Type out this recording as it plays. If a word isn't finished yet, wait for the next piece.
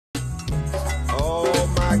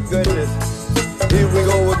goodness. Here we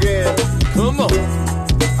go again. Come on.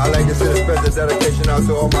 I like to send a special dedication out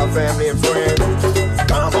to all my family and friends.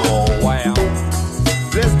 Come on. Wow.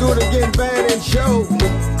 Let's do it again, band and show.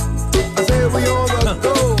 I said we on the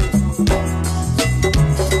go.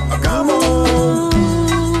 Come on.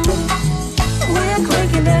 We're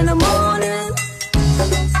cranking in the morning.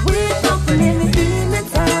 We're jumping in the evening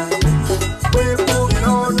time. We're moving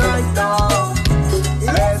all night long.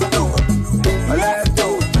 Let's do it. Let's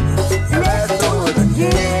do it. Let's do it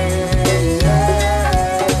again.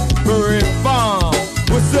 Murray Bomb.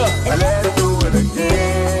 What's up? Let's do it again.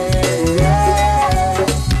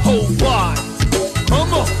 Whole wide.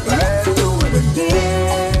 Come on. Let's do it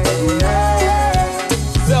again.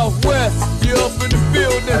 Southwest. You up in the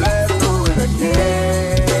building. Let's do it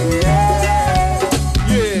again.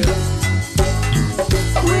 Yeah.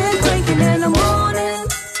 We're cranking in the morning.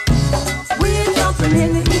 We're jumping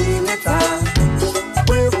in the evening time.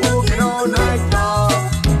 We're moving all night long.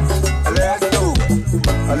 Let's do it.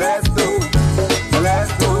 Let's do it.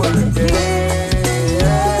 Let's do it again.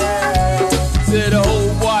 Say the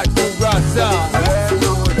whole wide to outside. Let's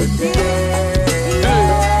do it again.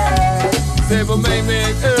 Say my main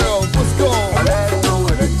man Earl. What's going on? Let's do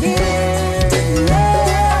it again.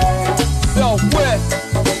 Southwest.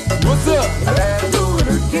 What's up? Let's do it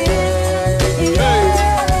again.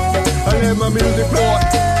 I let my music for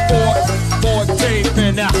 14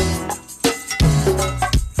 and out.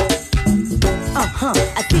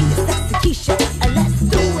 I see you sexy Keisha. Let's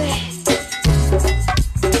do it.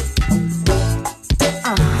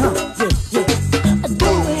 Yeah.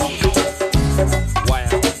 Do it.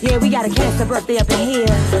 Wow. Yeah, we got a cancer birthday up in here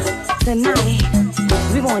tonight.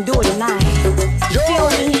 We gonna do it tonight. You feel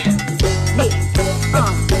me? Yeah.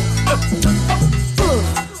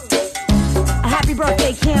 A happy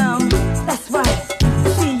birthday, Kim. That's right.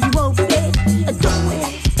 See you over there. Do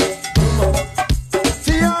it.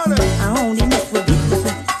 Tiana, I only mess with you.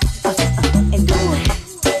 And do it.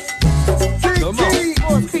 Come on.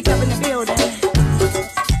 Boys Creek up in the building.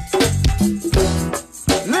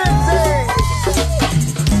 Lindsay,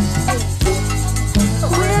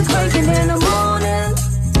 We're cranking in the morning.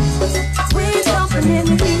 We're jumping in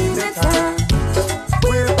the evening time.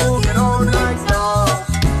 we're moving all night long.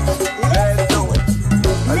 Let's do it.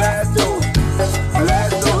 Let's do it.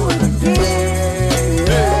 Let's do it again.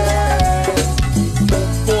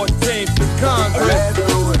 14th to Congress. Let's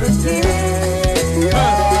do it again.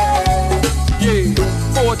 Yeah.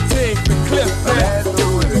 14th to Clifton. Let's do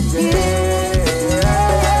it again.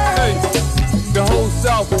 Hey. The whole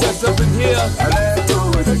Southwest up in here. Let's do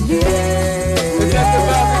it again. Is that the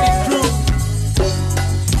Balcony crew?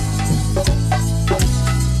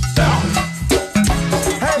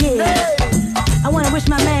 Yeah. I want to wish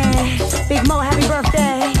my man, Big Mo, happy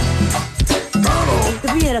birthday.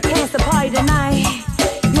 Cause we had a cancer party tonight.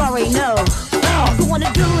 You already know. We want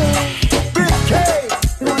to do it. Big K.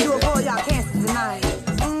 We want to do it for y'all cancer tonight.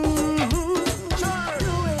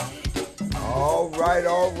 Do it. All right,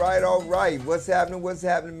 all right, all right. What's happening? What's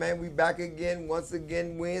happening, man? We back again, once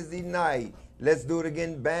again, Wednesday night. Let's do it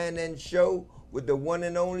again, band and show with the one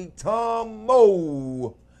and only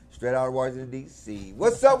Tomo. Straight out of Washington, D.C.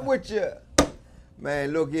 What's up with you?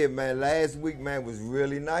 Man, look here, man. Last week, man, was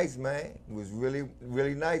really nice, man. It was really,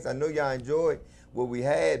 really nice. I know y'all enjoyed what we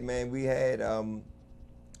had, man. We had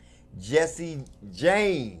Jessie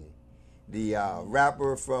Jane, the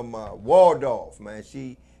rapper from Waldorf, man.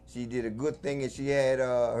 She did a good thing, and she had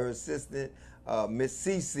her assistant, Miss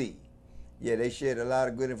Cece. Yeah, they shared a lot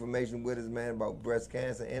of good information with us, man, about breast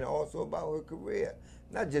cancer and also about her career.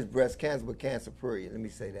 Not just breast cancer, but cancer period. Let me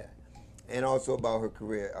say that. And also about her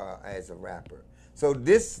career as a rapper. So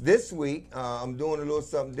this week, I'm doing a little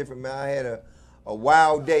something different, man. I had a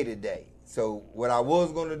wild day today. So what I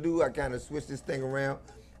was going to do, I kind of switched this thing around,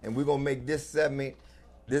 and we're going to make this segment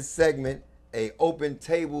a open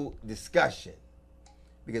table discussion.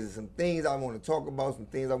 Because there's some things I want to talk about, some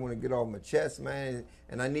things I want to get off my chest, man.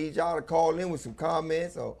 And I need y'all to call in with some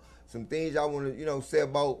comments or some things y'all want to, say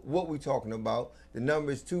about what we're talking about. The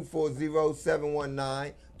number is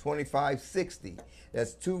 240-719-2560.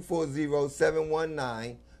 That's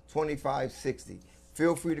 240-719-2560.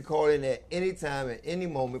 Feel free to call in at any time, at any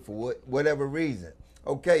moment, for whatever reason.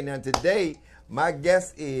 Okay, now today, my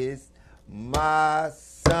guest is my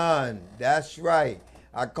son. That's right.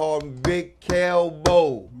 I call him Big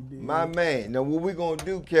Kelbo, my man. Now, what we're going to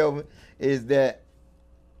do, Kelvin, is that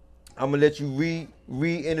I'm going to let you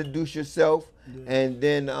reintroduce yourself, and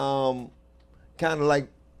then kind of like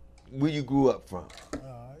where you grew up from.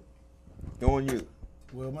 All right. On you.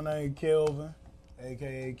 Well, my name is Kelvin,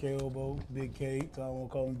 AKA Kelbo, Big K. So I want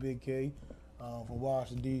to call him Big K. from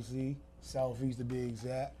Washington, D.C., Southeast to be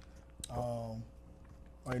exact.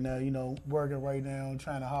 Right now, you know, working right now,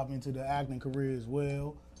 trying to hop into the acting career as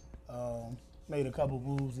well. Made a couple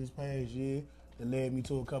moves this past year that led me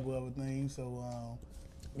to a couple other things. So,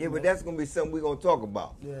 yeah, but that's going to be something we're going to talk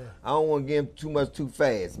about. Yeah. I don't want to get too much too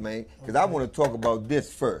fast, man, because I want to talk about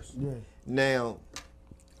this first. Yeah. Now,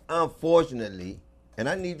 unfortunately, and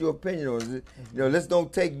I need your opinion on this, you know, let's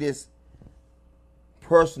don't take this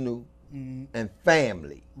personal and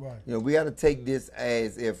family. Right. You know, we got to take this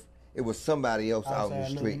as if it was somebody else out in the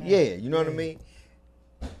Outside street. looking in. Yeah, you know what I mean?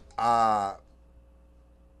 I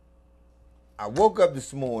woke up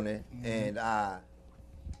this morning and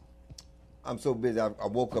I'm so busy. I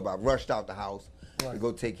woke up, I rushed out the house to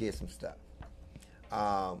go take care of some stuff.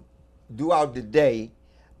 Throughout the day,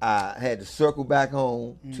 I had to circle back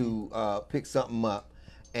home to pick something up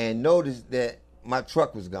and noticed that my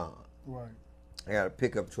truck was gone. Right. I got a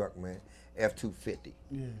pickup truck, man, F-250.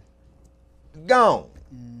 Yeah. Gone.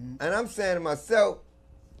 And I'm saying to myself,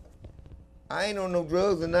 I ain't on no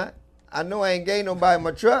drugs or not. I know I ain't gave nobody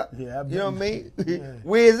my truck. Yeah, you know what I mean? Yeah.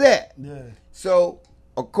 Where is that? Yeah. So,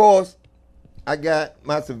 of course, I got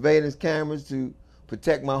my surveillance cameras to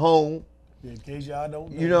protect my home. Yeah, in case y'all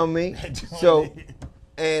don't know. You know what I mean? So,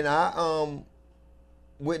 and I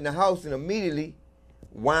went in the house and immediately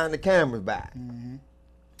wind the cameras back.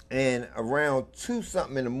 And around 2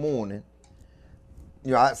 something in the morning,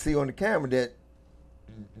 you know, I see on the camera that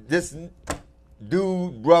this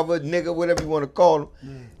dude, brother, nigga, whatever you want to call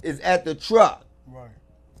him, is at the truck. Right.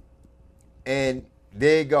 And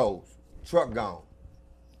there it goes. Truck gone.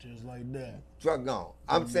 Just like that. Truck gone.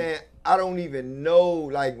 I'm saying I don't even know,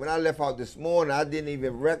 like when I left out this morning, I didn't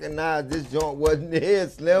even recognize this joint wasn't there,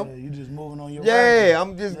 Slim. Yeah, you just moving on your Yeah, ride.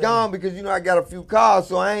 I'm just gone because, you know, I got a few cars,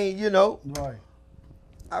 so I ain't, you know. Right.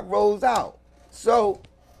 I rose out. So,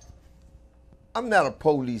 I'm not a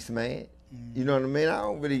policeman. You know what I mean? I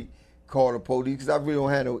don't really call the police because I really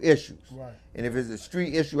don't have no issues. Right. And if it's a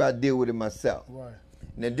street issue, I deal with it myself. Right.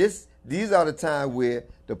 Now, these are the times where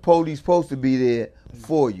the police supposed to be there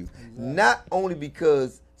for you. Not only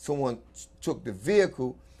because someone took the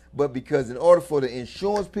vehicle, but because in order for the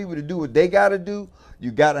insurance people to do what they got to do,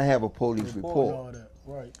 you got to have a police report. All that.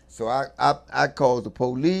 Right. So I called the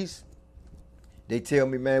police. They tell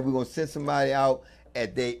me, man, we're going to send somebody out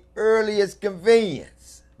at their earliest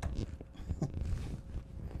convenience.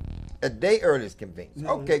 At their earliest convenience.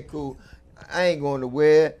 Okay, cool. I ain't going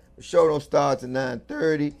nowhere. The show don't start till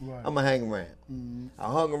 9:30. Right. I'm going to hang around.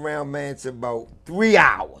 I hung around, man, till about 3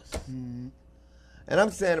 hours. And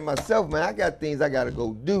I'm saying to myself, man, I got things I got to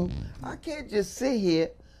go do. I can't just sit here.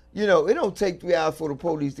 You know, it don't take 3 hours for the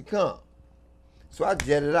police to come. So I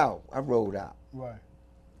jetted out. I rolled out. Right.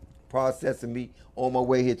 Processing me on my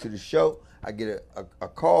way here to the show. I get a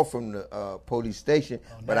call from the police station,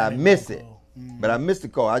 but I miss it. But I missed the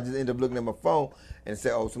call. I just ended up looking at my phone and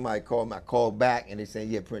said, oh, somebody called me. I called back, and they said,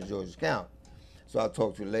 yeah, Prince George's County. So I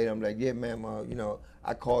talked to the lady. I'm like, yeah, ma'am, you know,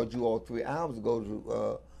 I called you all 3 hours ago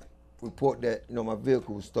to report that, you know, my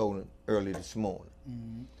vehicle was stolen early this morning.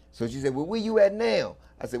 So she said, well, where you at now?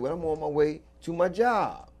 I said, well, I'm on my way to my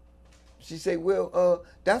job. She said, well,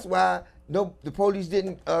 that's why the police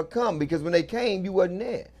didn't come, because when they came, you wasn't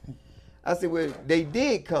there. I said, well, they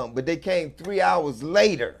did come, but they came 3 hours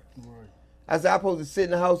later. Right. I said, I'm supposed to sit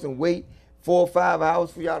in the house and wait 4 or 5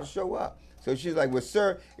 hours for y'all to show up. So she's like, well,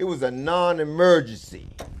 sir, it was a non-emergency.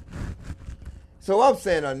 So I'm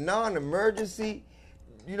saying a non-emergency,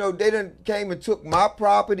 you know, they done came and took my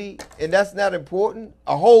property, and that's not important?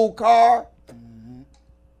 A whole car?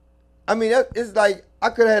 I mean, it's like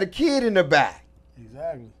I could have had a kid in the back.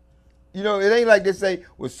 Exactly. You know, it ain't like they say,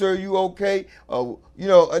 well, sir, you okay? Or, you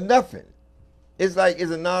know, or nothing. It's like it's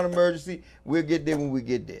a non-emergency. We'll get there when we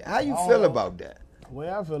get there. How you feel about that? The way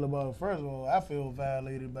I feel about it, first of all, I feel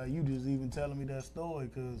violated by you just even telling me that story,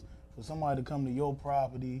 because for somebody to come to your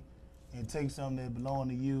property and take something that belonged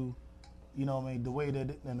to you, you know what I mean, the way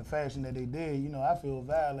that and the fashion that they did, you know, I feel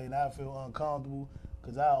violated. I feel uncomfortable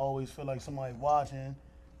because I always feel like somebody watching,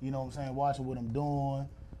 you know what I'm saying, watching what I'm doing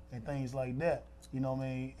and things like that. You know what I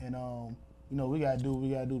mean? And, you know, we got to do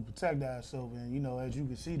to protect ourselves. And, you know, as you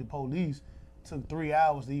can see, the police took 3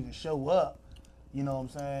 hours to even show up, you know what I'm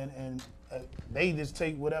saying? And they just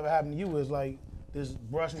take whatever happened to you as like just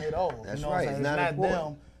brushing it off. That's you know right. What I'm saying? It's not important.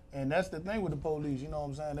 them. And that's the thing with the police, you know what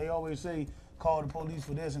I'm saying? They always say call the police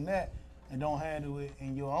for this and that and don't handle it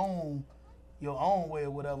in your own way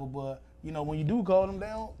or whatever. But, you know, when you do call them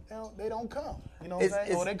down, they don't come. You know what I'm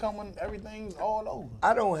saying? Or they come when everything's all over.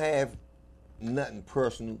 I don't have nothing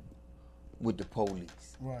personal with the police.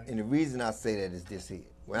 Right. And the reason I say that is this here.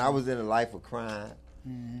 When I was in a life of crime,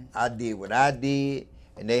 I did what I did,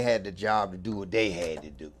 and they had the job to do what they had to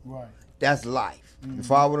do. Right. That's life. You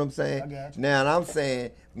follow what I'm saying? I got you. Now, and I'm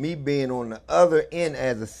saying me being on the other end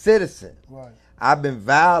as a citizen, Right. I've been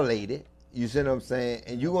violated. You see what I'm saying?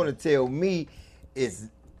 And you're gonna tell me it's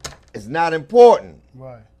not important.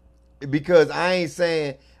 Right. Because I ain't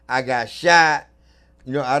saying I got shot,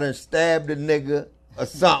 you know, I done stabbed a nigga or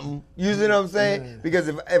something. You see what I'm saying? Yeah. Because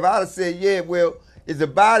if I'd have said, yeah, well, is a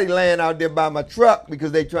body laying out there by my truck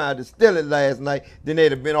because they tried to steal it last night, then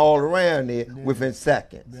they'd have been all around there within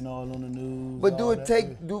seconds. Been all on the news. But do all it that take,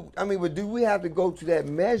 shit. but do we have to go to that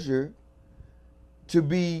measure to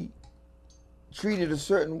be treated a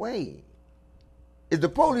certain way? Is the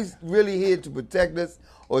police really here to protect us,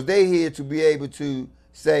 or is they here to be able to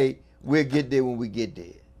say, we'll get there when we get there?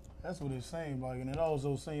 That's what it seemed like, and it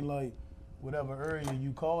also seemed like whatever area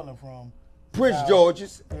you calling from, Prince how-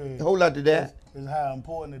 George's, yeah, hold out to that. is how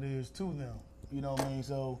important it is to them. You know what I mean?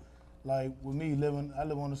 So, like with me I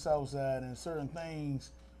live on the south side, and certain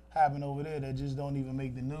things happen over there that just don't even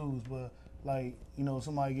make the news. But like, you know,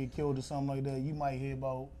 somebody get killed or something like that, you might hear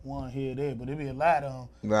about one here or there, but there be a lot of them.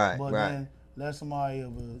 Right, But right. then let somebody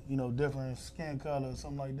of a different skin color or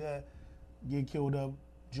something like that get killed up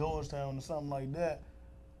Georgetown or something like that.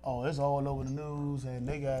 Oh, it's all over the news, and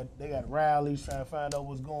they got rallies trying to find out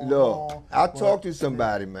what's going Look, on. I But- talked to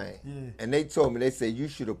somebody, man, Yeah. and they told me, they said, you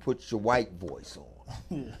should have put your white voice on.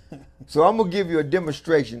 Yeah. So I'm going to give you a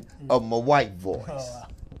demonstration of my white voice.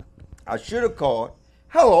 I should have called,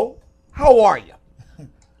 hello, how are you?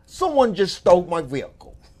 Someone just stole my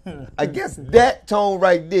vehicle. I guess that tone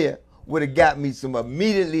right there would have got me some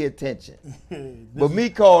immediately attention. But me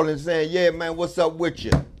calling saying, yeah, man, what's up with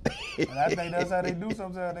you? And I think that's how they do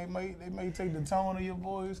sometimes. They may take the tone of your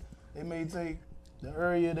voice. They may take the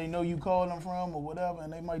area they know you calling from or whatever,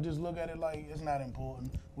 and they might just look at it like it's not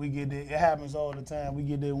important. We get there. It happens all the time. We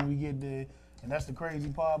get there when we get there. And that's the crazy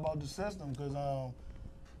part about the system, because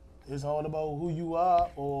it's all about who you are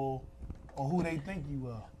or who they think you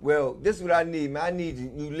are. Well, this is what I need, man. I need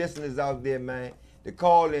you listeners out there, man, to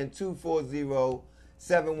call in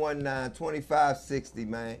 240-719-2560,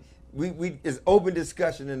 man. We it's open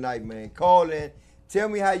discussion tonight, man. Call in. Tell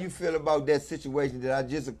me how you feel about that situation that I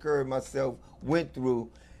just occurred myself, went through.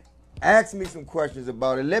 Ask me some questions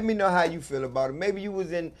about it. Let me know how you feel about it. Maybe you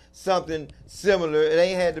was in something similar. It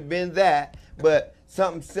ain't had to been that, but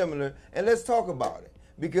something similar. And let's talk about it.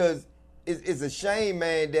 Because it's a shame,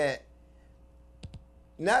 man, that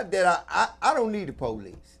not that I don't need the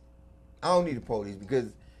police. I don't need the police,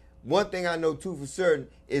 because one thing I know too for certain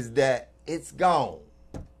is that it's gone.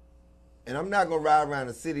 And I'm not going to ride around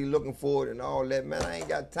the city looking for it and all that, man. I ain't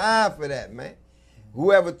got time for that, man.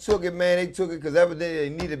 Whoever took it, man, they took it because evidently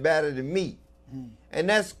they need it better than me. And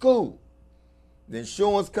that's cool. The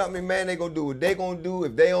insurance company, man, they going to do what they going to do.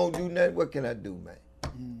 If they don't do nothing, what can I do, man?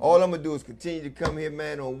 All I'm going to do is continue to come here,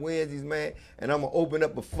 man, on Wednesdays, man, and I'm going to open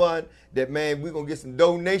up a fund that, man, we're going to get some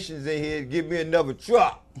donations in here to give me another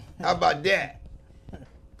truck. How about that?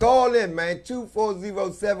 Call in, man,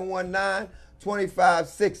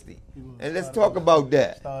 240-719-2560. And let's talk about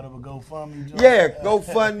that. Start up a GoFundMe joint. Yeah, go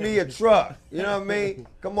fund me a truck. You know what I mean?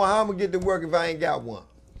 Come on, how I'm going to get to work if I ain't got one?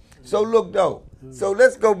 So look, though. So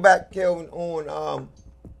let's go back, Kelvin, on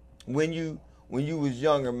when you was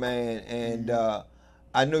younger, man, and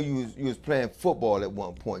I know you was playing football at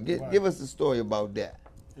one point. Give us a story about that.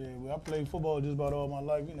 Yeah, well, I played football just about all my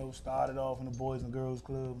life. You know, started off in the Boys and Girls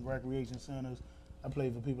Club, recreation centers. I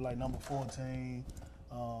played for people like Number 14.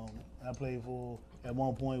 I played for, at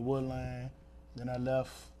one point, Woodline. Then I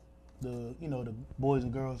left the Boys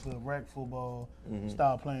and Girls Club rec football.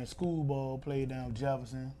 Started playing school ball, played down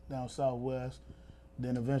Jefferson, down Southwest.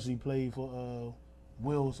 Then eventually played for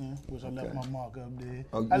Wilson, which I left my mark up there.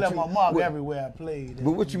 Oh, I left my mark everywhere I played.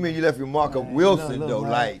 But what you mean you left your mark up Wilson, Look, though?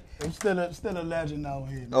 man, like, I'm still a legend out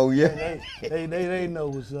here. Man. Oh, yeah? They know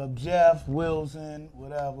what's up. Jeff, Wilson,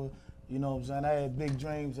 whatever. You know what I'm saying? I had big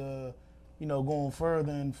dreams of, going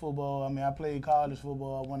further in football. I mean, I played college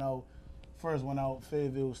football. I went out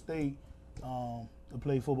Fayetteville State to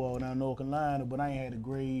play football down in North Carolina, but I ain't had the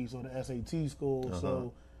grades or the SAT score.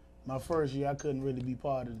 So my first year, I couldn't really be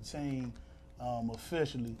part of the team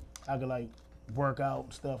officially. I could, work out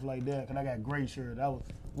and stuff like that, because I got great shirt.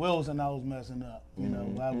 Wilson, I was messing up.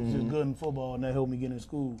 I was just good in football, and that helped me get in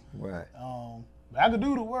school. Right. But I could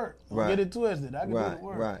do the work. Don't Right. get it twisted. I could do the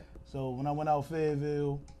work. Right. So when I went out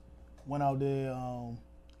Fayetteville, went out there,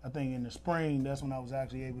 I think in the spring, that's when I was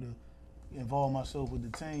actually able to involve myself with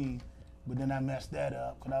the team. But then I messed that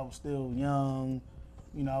up because I was still young.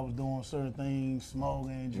 I was doing certain things,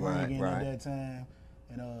 smoking, drinking Right. at that time.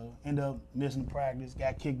 and ended up missing practice,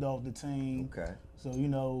 got kicked off the team. Okay. So, you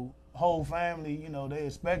know, whole family, you know, they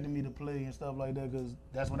expected me to play and stuff like that because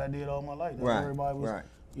that's what I did all my life. That's what everybody was,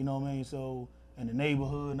 you know what I mean? So, in the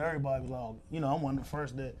neighborhood, and everybody was like, you know, I'm one of the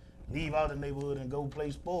first that leave out the neighborhood and go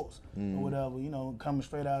play sports or whatever, you know, coming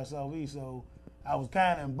straight out of Southeast. So, I was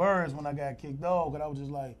kind of embarrassed when I got kicked off because I was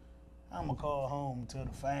just like, I'm going to call home and tell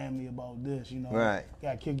the family about this, you know. Right.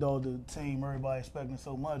 Got kicked off the team, everybody expecting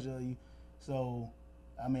so much of you. So,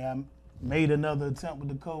 I mean, I made another attempt with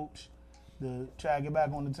the coach to try to get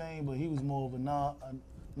back on the team, but he was more of a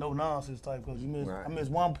no-nonsense type coach. I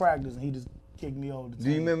missed one practice, and he just kicked me off the team.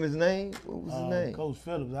 Do you remember his name? What was his name? Coach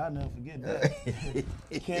Phillips. I'll never forget that.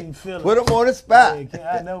 Ken Phillips. Put him on the spot.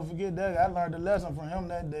 Yeah, I'll never forget that. I learned a lesson from him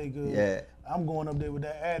that day because I'm going up there with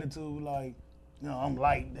that attitude like, you know, I'm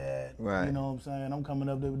like that. Right. You know what I'm saying? I'm coming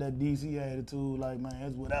up there with that DC attitude, like, man,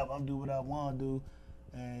 it's whatever. I'm do what I want to do.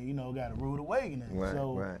 And, you know, got a rude awakening. Right,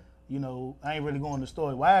 so, you know, I ain't really going to the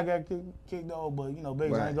story why I got kicked off, but, you know,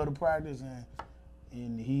 basically I didn't go to practice.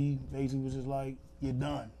 And he basically was just like, you're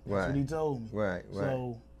done. That's what he told me. Right.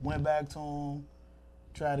 So, went back to him,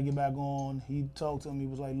 tried to get back on. He talked to me,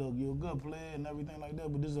 was like, look, you're a good player and everything like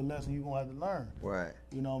that, but this is a lesson you're going to have to learn. Right.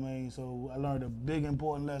 You know what I mean? So, I learned a big,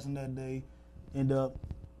 important lesson that day. End up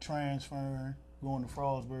transferring, going to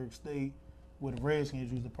Frostburg State, where the Redskins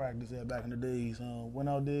used to practice at back in the days. Went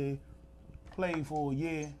out there, played for a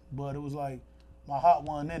year, but it was like my heart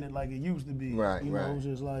wasn't in it like it used to be. Right, you know, it was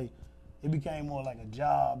just like, it became more like a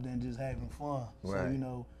job than just having fun. So, you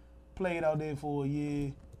know, played out there for a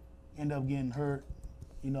year, ended up getting hurt,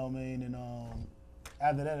 you know what I mean? And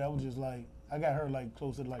after that, I was just like, I got hurt like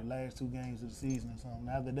close to like last 2 games of the season or something.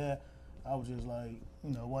 After that, I was just like,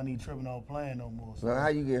 you know, wasn't even tripping off playing no more. So how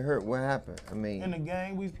you get hurt? What happened? I mean, in the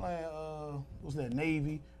game we was playing, what's that,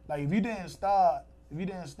 Navy? Like if you didn't start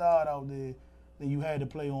out there, then you had to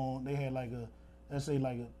play on. They had like a, let's say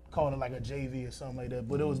like call it like a JV or something like that.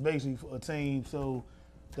 But it was basically for a team, so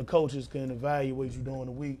the coaches can evaluate you during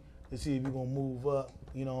the week to see if you're gonna move up.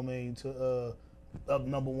 You know what I mean? To up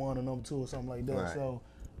number 1 or number 2 or something like that. Right. So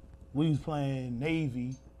we was playing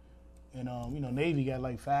Navy. And, you know, Navy got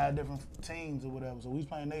like 5 different teams or whatever. So we was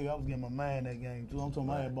playing Navy. I was getting my man that game, too. I'm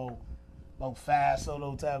talking about 5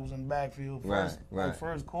 solo tackles in the backfield.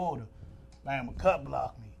 First quarter, Bama cut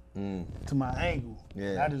blocked me to my ankle.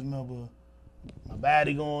 Yeah. I just remember my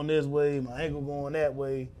body going this way, my ankle going that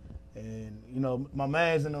way. And, you know, my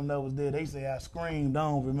mans and them that was there, they say I screamed. I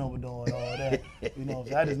don't remember doing all that. You know,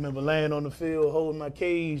 so I just remember laying on the field, holding my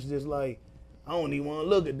cage, just like, I don't even want to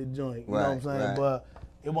look at the joint. You know what I'm saying? But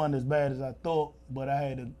it wasn't as bad as I thought, but I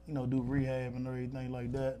had to, you know, do rehab and everything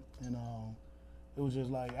like that. And it was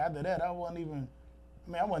just like, after that, I wasn't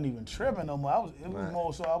even tripping no more. It was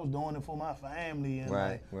more so I was doing it for my family and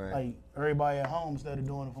like everybody at home instead of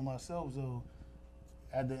doing it for myself. So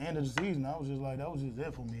at the end of the season, I was just like, that was just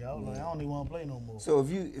it for me. I was like, I don't even want to play no more. So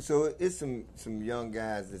it's some young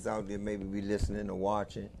guys that's out there maybe be listening or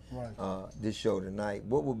watching this show tonight.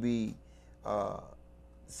 What would be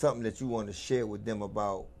something that you want to share with them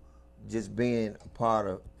about just being a part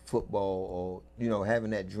of football, or, you know,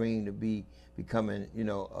 having that dream to be becoming, you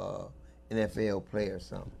know, NFL player or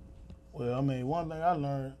something? Well, I mean, one thing I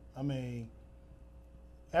learned, I mean,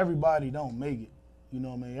 everybody don't make it. You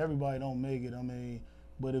know what I mean? Everybody don't make it. I mean,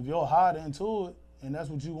 but if you're hot into it and that's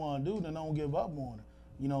what you want to do, then don't give up on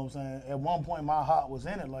it. You know what I'm saying? At one point, my heart was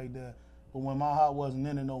in it like that, but when my heart wasn't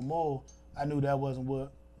in it no more, I knew that wasn't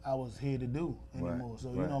what I was here to do anymore. So,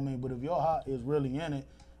 you know what I mean? But if your heart is really in it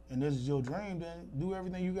and this is your dream, then do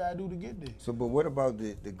everything you got to do to get there. So, but what about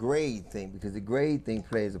the grade thing? Because the grade thing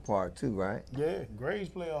plays a part too, right? Yeah, grades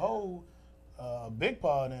play a big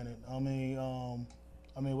part in it. I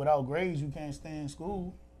mean, without grades, you can't stay in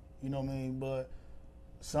school. You know what I mean? But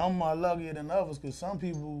some are luckier than others because some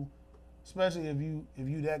people, especially if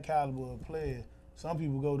you that caliber of player, some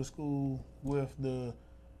people go to school with the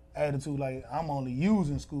attitude like, I'm only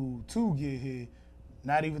using school to get here,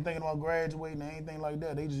 not even thinking about graduating or anything like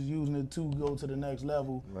that. They just using it to go to the next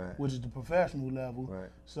level, which is the professional level.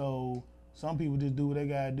 So some people just do what they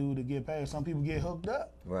gotta do to get past. Some people get hooked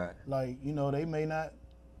up. Like, you know, they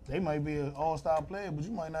might be an all-star player, but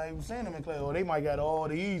you might not even see them in class, or they might got all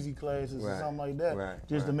the easy classes or something like that,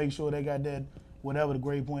 just to make sure they got that, whatever the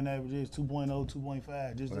grade point average is, 2.0,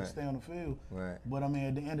 2.5, just to stay on the field. But I mean,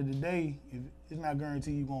 at the end of the day, it's not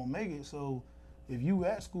guaranteed you're gonna make it. So if you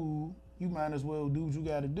at school, you might as well do what you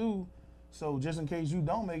got to do. So just in case you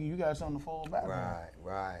don't make it, you got something to fall back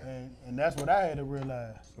on. And that's what I had to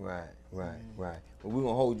realize. Right. But we're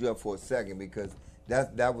gonna hold you up for a second because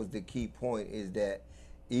that was the key point, is that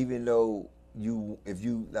even though if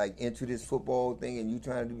you like into this football thing and you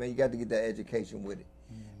trying to do, man, you got to get that education with it.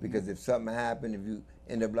 Because if something happen, if you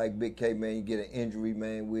end up like Big K, man, you get an injury,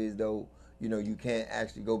 man, Wiz, though, you know, you can't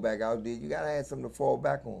actually go back out there. You gotta have something to fall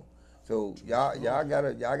back on. So y'all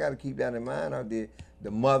gotta keep that in mind out there. The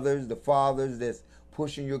mothers, the fathers that's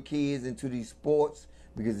pushing your kids into these sports,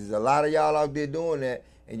 because there's a lot of y'all out there doing that,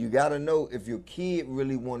 and you gotta know if your kid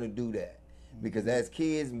really want to do that. Because as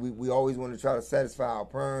kids, we always want to try to satisfy our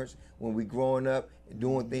parents when we growing up and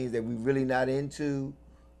doing things that we really not into,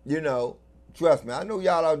 you know. Trust me, I know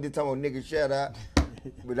y'all out there talking about nigga shut up,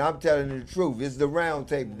 but I'm telling you the truth. It's the round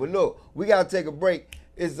table. But look, we got to take a break.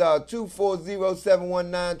 It's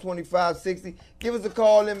 240-719-2560. Give us a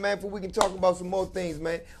call in, man, before we can talk about some more things,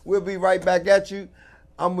 man. We'll be right back at you.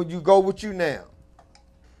 I'm going to go with you now.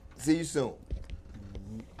 See you soon.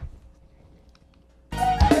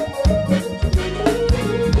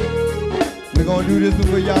 We're going to do this one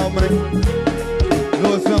for y'all, man.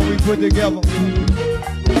 Little something we put together.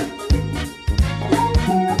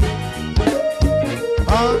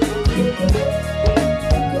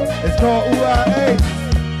 It's called UIA.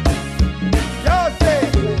 Y'all say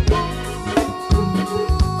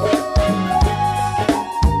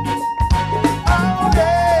oh,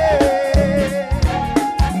 yeah.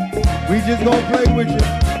 We just gonna play with you.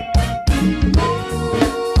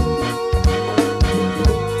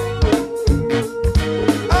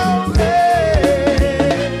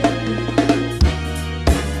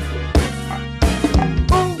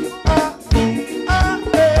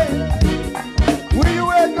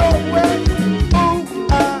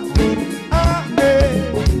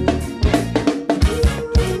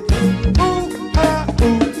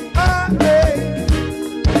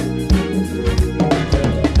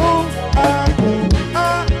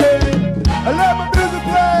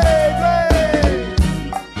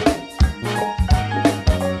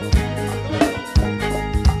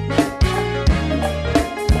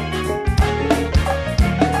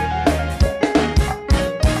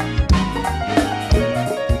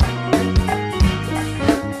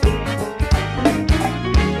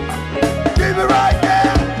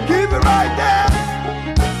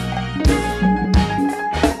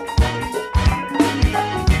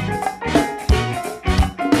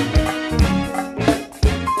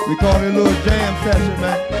 We call it a little jam session,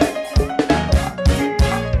 man.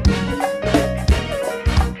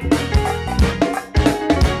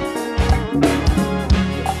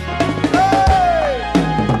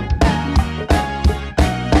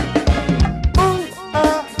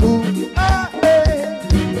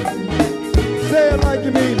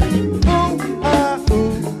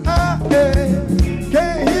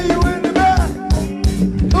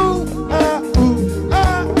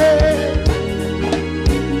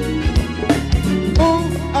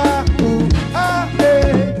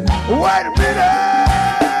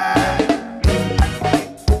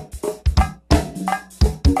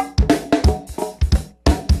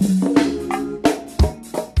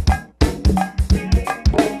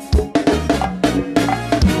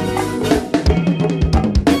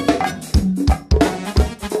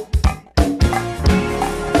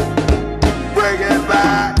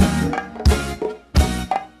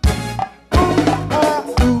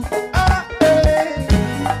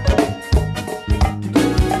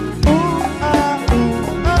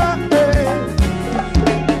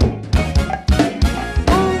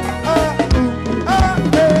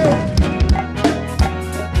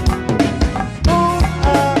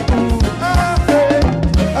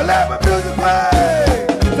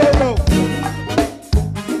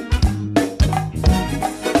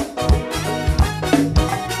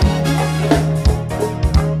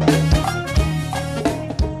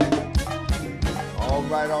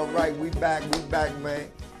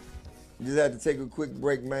 Had to take a quick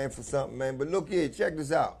break, man, for something, man. But look here, check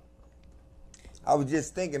this out. I was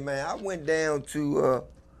just thinking, man, I went down to,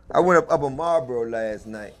 I went up in Marlboro last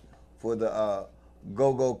night for the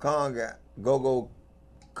Go-Go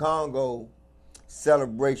Congo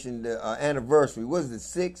celebration, the anniversary. What is it,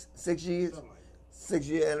 6 years?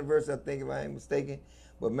 6-year anniversary, I think, if I ain't mistaken.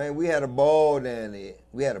 But, man, we had a ball down there.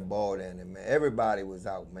 Man. Everybody was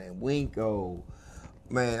out, man. Winko.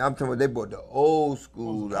 Man, I'm talking about they brought the old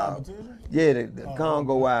school out. Yeah, the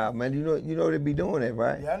Congo out, man. You know they be doing that,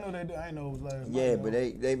 right? Yeah, I know they do. I ain't know it was last night. Yeah, but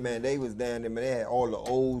they was down there, man. They had all the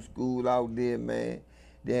old school out there, man.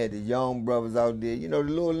 They had the young brothers out there. You know, the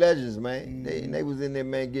little legends, man. Mm-hmm. They was in there,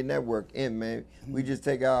 man, getting that work in, man. Mm-hmm. We just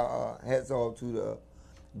take our hats off to the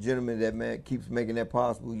gentleman that, man, keeps making that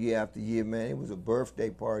possible year after year, man. It was a birthday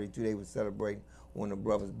party, too. They was celebrating one of the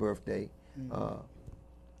brothers' birthday. Mm-hmm.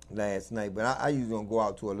 Last night, but I usually don't go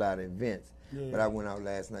out to a lot of events. But I went out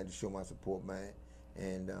last night to show my support, man.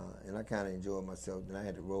 And I kind of enjoyed myself. Then I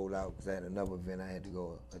had to roll out because I had another event I had to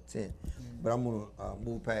go attend. But I'm going to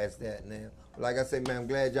move past that now. Like I say, man, I'm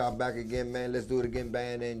glad y'all back again, man. Let's do it again,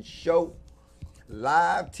 Band and Show.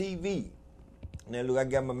 Live TV. Now, look, I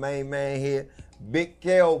got my main man here, Big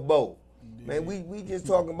Kelbo. Man, we just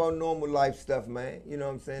talking about normal life stuff, man. You know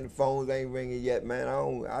what I'm saying? The phones ain't ringing yet, man.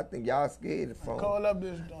 I think y'all scared of the phone. Call up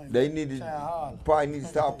this joint. They need to probably need to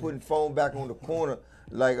start putting the phone back on the corner,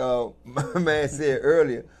 like my man said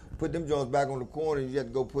earlier. Put them joints back on the corner. You have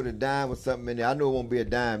to go put a dime or something in there. I know it won't be a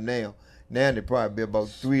dime now. Now they probably be about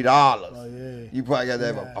 $3. Oh yeah. You probably got to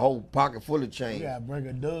have a whole pocket full of change. You gotta break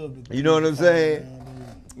a dub. You know what I'm saying?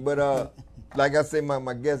 But like I say,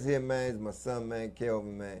 my guest here, man, is my son, man,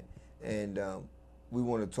 Kelvin, man. And we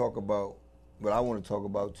want to talk about what I want to talk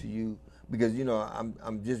about to you because, you know,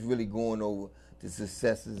 I'm just really going over the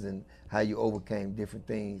successes and how you overcame different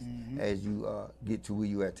things as you get to where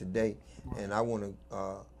you at today. Right. And I want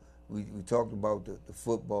to, we talked about the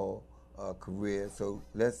football career. So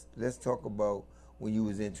let's talk about when you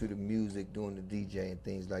was into the music, doing the DJ and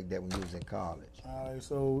things like that when you was in college. All right,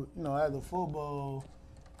 so, you know, after football,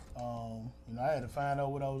 you know, I had to find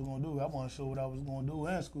out what I was going to do. I wasn't sure what I was going to do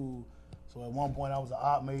in school. So at one point I was an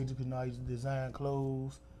art major because I used to design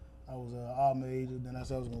clothes. I was an art major. Then I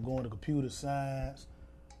said I was going to go into computer science.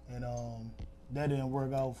 And that didn't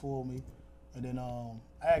work out for me. And then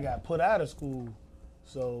I got put out of school.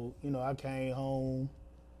 So, you know, I came home.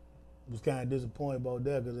 Was kind of disappointed about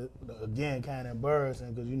that because, again, kind of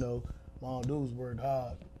embarrassing because, you know, my own dudes worked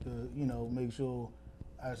hard to, you know, make sure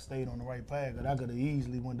I stayed on the right path because I could have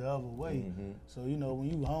easily went the other way. So, you know, when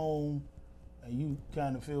you home and you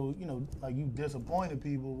kind of feel, you know, like you disappointed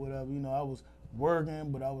people, whatever, you know, I was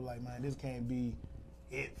working, but I was like, man, this can't be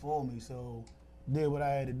it for me. So did what I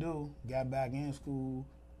had to do, got back in school,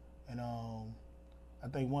 and I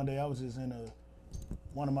think one day I was just in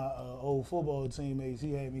one of my old football teammates,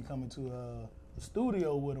 he had me coming to the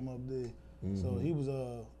studio with him up there. So he was,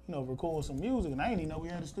 you know, recording some music, and I didn't even know we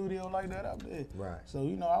had a studio like that up there. Right. So,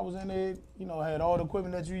 you know, I was in there, you know, had all the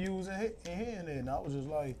equipment that you use in here and there, and I was just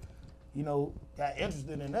like, you know, got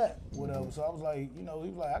interested in that, whatever. So I was like, you know, he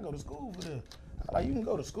was like, I go to school for this. I was like, you can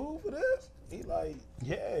go to school for this? He like,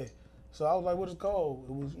 yeah. So I was like, what is it called?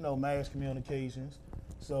 It was, you know, mass communications.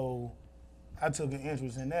 So I took an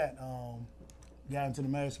interest in that. Got into the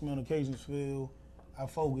mass communications field. I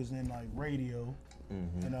focused in like radio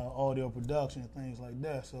and audio production and things like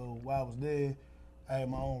that. So while I was there, I had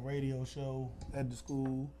my own radio show at the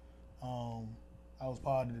school. I was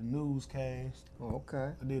part of the newscast. Oh,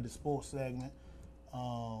 okay. I did the sports segment.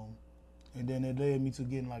 And then it led me to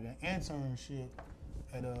getting like an internship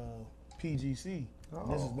at PGC.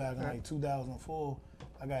 Oh, this is back in like 2004.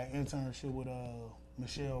 I got an internship with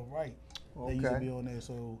Michelle Wright. They used to be on there.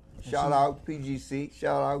 So shout out PGC.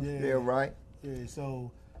 Shout out Michelle Wright. Yeah, so,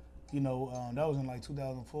 you know, that was in like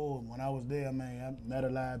 2004. When I was there, man, I met a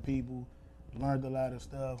lot of people, learned a lot of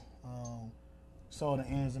stuff, saw the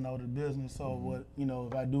ins and outs of the business, saw what, you know,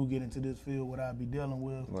 if I do get into this field, what I'd be dealing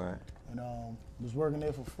with. Right. And was working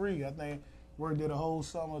there for free. I think worked there the whole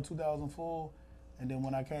summer of 2004. And then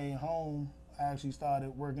when I came home, I actually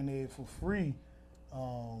started working there for free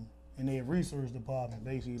in their research department.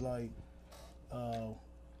 Basically, like,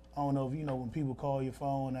 I don't know if you know when people call your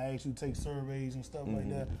phone, I actually take surveys and stuff like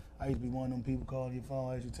that. I used to be one of them people calling your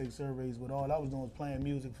phone. I actually take surveys, but all I was doing was playing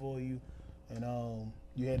music for you, and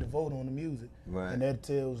you had to vote on the music. Right. And that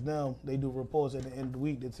tells them, they do reports at the end of the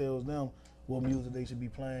week that tells them what music they should be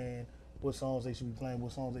playing, what songs they should be playing,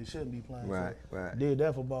 what songs they shouldn't be playing. Right, so right. I did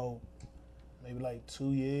that for about maybe like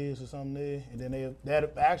 2 years or something there, and then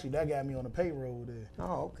that got me on the payroll there.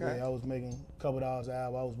 Oh, okay. Yeah, I was making a couple dollars an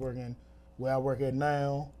hour. I was working where I work at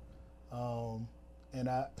now. And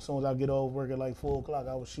as soon as I get off work at like 4 o'clock,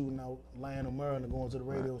 I was shooting out Atlanta, Maryland, going to the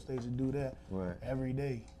radio station, do that every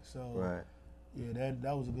day. So yeah,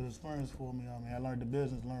 that was a good experience for me. I mean, I learned the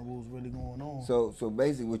business, learned what was really going on. So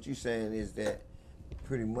basically, what you're saying is that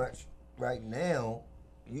pretty much right now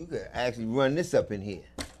you could actually run this up in here.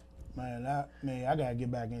 Man, I gotta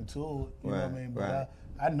get back into it. You know what I mean? But right.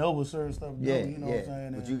 I know what certain stuff do. You know what I'm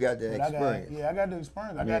saying? But you got the experience. I got the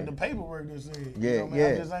experience. I got the paperwork that said. Yeah, you know what I mean?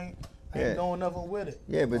 I just ain't doing nothing with it.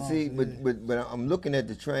 Yeah, but see, but I'm looking at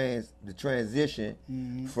the transition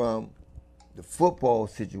from the football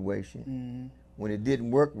situation when it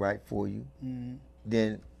didn't work right for you.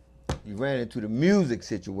 Then you ran into the music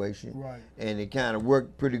situation, Right. and it kind of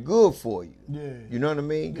worked pretty good for you. Yeah. You know what I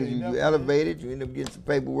mean? Because Yeah, you definitely. elevated, you end up getting some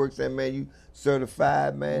paperwork saying, man, you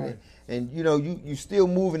certified, man, Right. and you know you still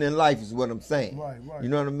moving in life is what I'm saying. Right, right. You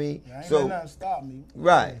know what I mean? Yeah, I ain't So let nothing stop me.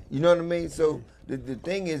 right, you know what I mean? So the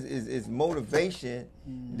thing is motivation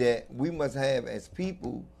that we must have as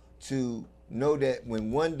people to know that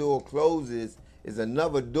when one door closes, is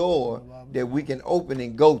another door that we can open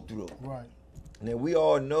and go through. Right. Now we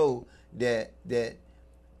all know that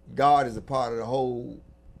God is a part of the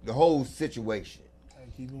whole situation. I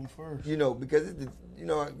keep him first. You know, because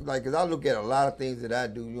like, cause I look at a lot of things that I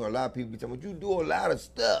do. You know, a lot of people be telling me, you do a lot of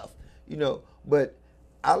stuff. You know, but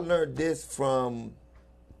I learned this from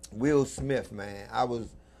Will Smith, man. I was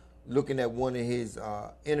looking at one of his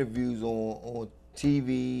interviews on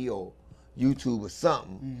TV or YouTube or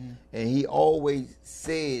something, and he always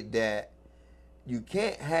said that you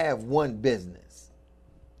can't have one business.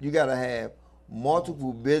 You got to have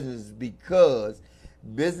multiple businesses because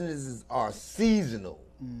businesses are seasonal,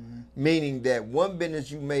 meaning that one business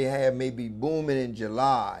you may have may be booming in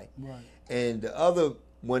July, Right. and the other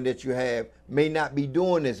one that you have may not be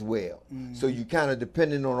doing as well. So you kind of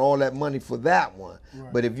depending on all that money for that one.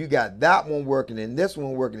 Right. But if you got that one working and this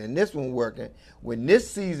one working and this one working, when this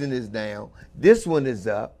season is down, this one is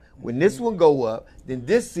up. When this one go up, then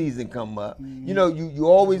this season come up. You know, you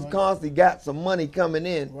always constantly got some money coming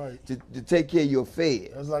in Right. to take care of your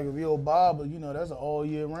fed. That's like if you're a barber, you know, that's an all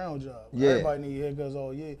year round job. Yeah. Everybody need haircuts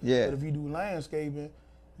all year. Yeah. But if you do landscaping,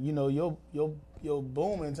 you know, your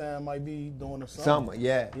booming time might be during the summer. Summer,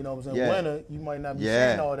 yeah. You know what I'm saying? Yeah. Winter, you might not be Yeah.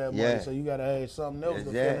 seeing all that money, Yeah. so you gotta have something else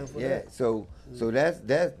to fill in for Yeah. that. So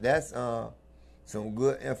that's some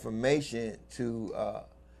good information to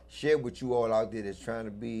share with you all out there that's trying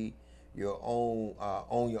to be your own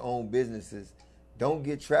own your own businesses. Don't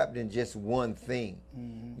get trapped in just one thing,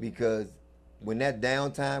 because when that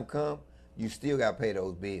downtime come, you still got to pay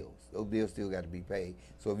those bills. Those bills still got to be paid.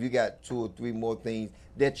 So if you got 2 or 3 more things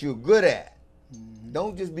that you're good at,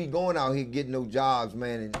 don't just be going out here getting no jobs,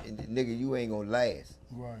 man, and nigga, you ain't gonna last.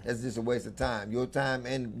 Right. That's just a waste of time. Your time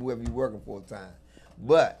and whoever you're working for time.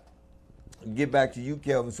 But get back to you,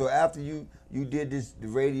 Kelvin. So after you did the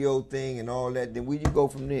radio thing and all that, then where you go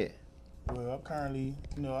from there? Well, I'm currently,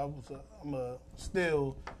 you know, I'm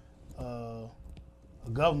still a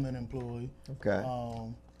government employee. Okay.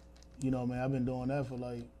 You know, man, I've been doing that for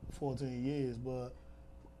like 14 years, but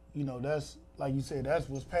you know, that's like you said, that's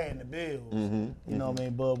what's paying the bills. You know what I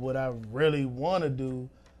mean? But what I really want to do,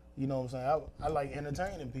 you know what I'm saying? I like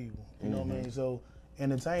entertaining people. You know what I mean? So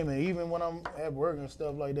entertainment, even when I'm at work and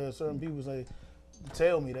stuff like that, certain people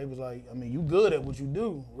tell me, they was like, I mean, you good at what you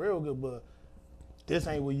do, real good, but this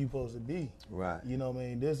ain't where you supposed to be. Right. You know what I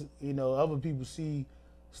mean? This, you know, other people see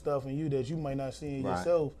stuff in you that you might not see in Right.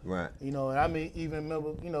 yourself. Right. You know, and I mean, even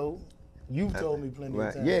remember, you know, you've told me plenty of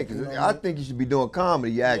Right. times. Yeah, you because know what I I mean? think you should be doing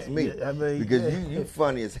comedy. You ask me, yeah, I mean, because yeah. you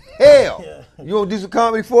funny as hell. Yeah. You want to do some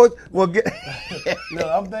comedy for us? Well, get.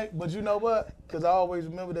 No, but you know what? Because I always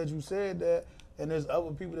remember that you said that, and there's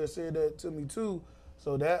other people that said that to me too.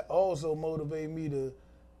 So that also motivated me to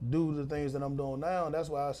do the things that I'm doing now. And that's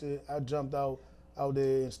why I said I jumped out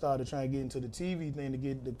there and started trying to get into the TV thing to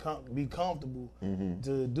be comfortable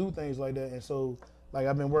to do things like that. And so, like,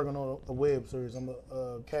 I've been working on a web series. I'm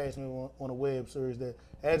a cast member on a web series that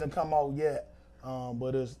hasn't come out yet,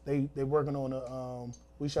 but they working on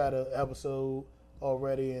we shot an episode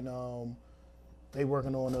already, and they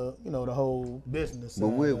working on the whole business. But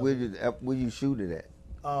side where you shoot it at?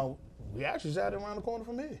 we actually shot it around the corner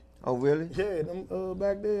from here. Oh, really? Yeah, them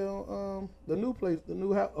back there, the new place, the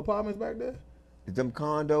new apartments back there. Is them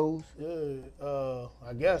condos? Yeah,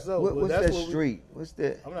 I guess so. What's That's that what street? What's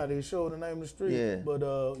that? I'm not even sure the name of the street. Yeah. But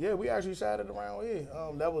yeah, we actually shot it around here.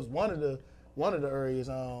 That was one of the areas.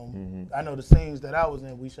 I know the scenes that I was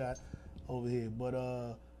in, we shot over here. But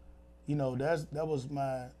you know, that was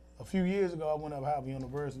a few years ago. I went up Howard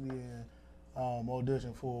University and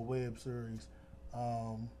auditioned for a web series.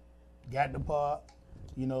 Got the part.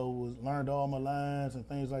 You know, learned all my lines and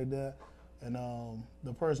things like that. And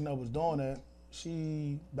the person that was doing that,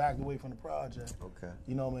 she backed away from the project. Okay.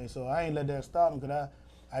 You know what I mean? So I ain't let that stop me, because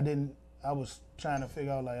I was trying to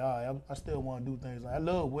figure out, like, all right, I still want to do things. Like, I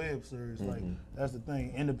love web series. Like, that's the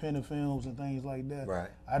thing. Independent films and things like that. Right.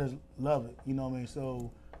 I just love it. You know what I mean?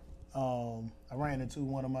 So I ran into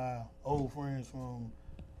one of my old friends from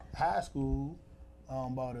high school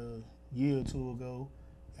about a year or two ago.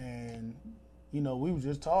 And, you know, we was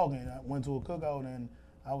just talking. I went to a cookout, and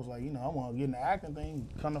I was like, you know, I want to get in the acting thing.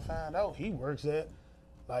 Come to find out, he works at,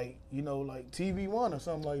 like, you know, like TV One or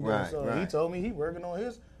something like that. Right, So right. he told me he working on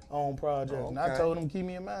his own projects. Oh, And I okay. told him keep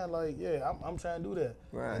me in mind, like, yeah, I'm trying to do that.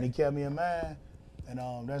 Right. And he kept me in mind, and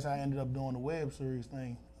that's how I ended up doing the web series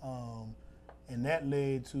thing. And that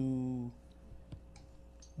led to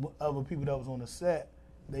other people that was on the set.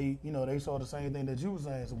 They saw the same thing that you were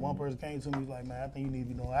saying. So one person came to me, was like, man, I think you need to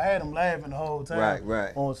be doing. I had them laughing the whole time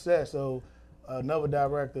Right. on set. So another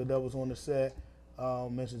director that was on the set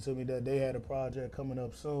mentioned to me that they had a project coming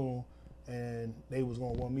up soon, and they was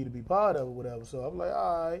gonna want me to be part of it, whatever. So I was like,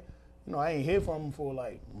 all right. I ain't hear from him for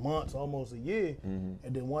like months, almost a year. And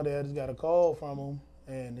then one day I just got a call from him,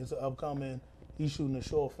 and it's an upcoming. He's shooting a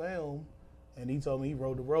short film. And he told me he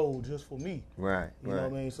wrote the role just for me. Right. You know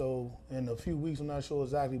what I mean? So in a few weeks, I'm not sure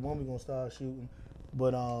exactly when we're gonna start shooting,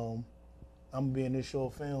 but I'm gonna be in this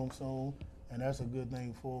short film soon, and that's a good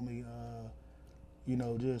thing for me.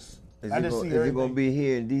 Just Is I it just gonna, see is it gonna be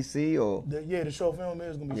here in DC or? the short film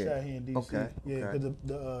is gonna be shot here in DC. Okay. Yeah, because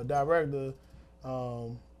the director,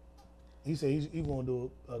 he said he's gonna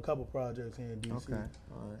do a couple projects here in DC. Okay.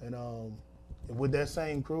 All right. And with that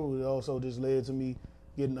same crew, it also just led to me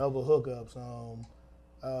getting other hookups.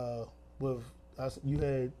 You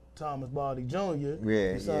had Thomas Bartley Jr.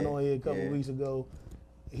 Yeah, his son on here a couple yeah. weeks ago.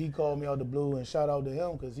 He called me out the blue, and shout out to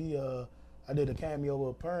him because I did a cameo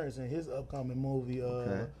appearance in his upcoming movie.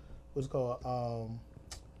 What's it called?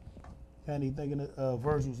 Can't even think of it.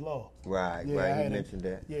 Virgil's Law. Right. Yeah, Right. You mentioned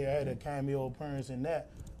that. Yeah, I had a cameo appearance in that.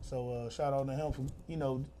 So shout out to him for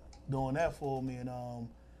doing that for me,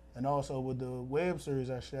 and also with the web series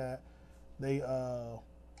I shot, they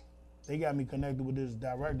got me connected with this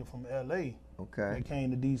director from LA. Okay. They came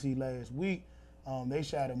to DC last week. They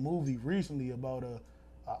shot a movie recently about a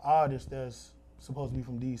artist that's supposed to be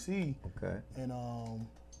from DC. Okay. And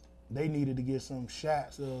they needed to get some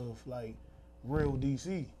shots of like real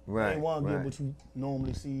DC. Right, They didn't want to right. get what you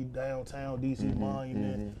normally see downtown DC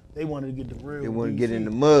Monument. They wanted to get the real They want to DC. get in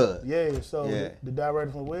the mud. Yeah, so Yeah. The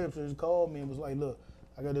director from web series called me and was like, look,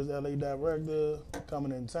 I got this LA director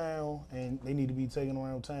coming in town, and they need to be taken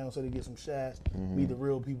around town so they get some shots, meet the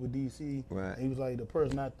real people DC. Right. And he was like, the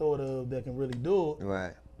person I thought of that can really do it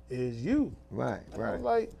Right. is you. Right. And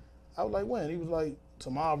Right. I was like, when? He was like,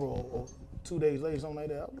 tomorrow or 2 days later, something like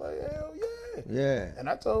that. I was like, hell yeah. Yeah. And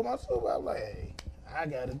I told myself, I was like, hey, I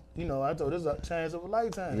got it. I told this is a chance of a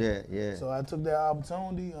lifetime. Yeah. Yeah. So I took that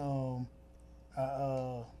opportunity.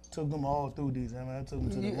 I took them all through DC. I took them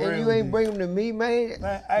to the real And you ain't DC. bring them to me, man.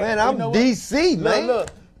 Man, I'm you know what? DC, man. Look,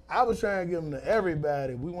 I was trying to give them to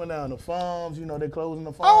everybody. We went down to farms. They closing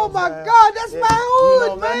the farms. Oh my down. God, that's my hood, I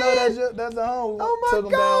know man. that's the home. Oh my Took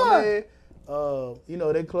them God. down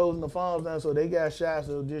there. They closing the farms down, so they got shots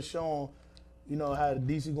of just showing, how the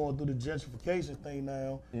DC going through the gentrification thing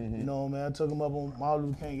now. I took them up on Martin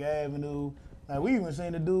Luther King Avenue. Like, we even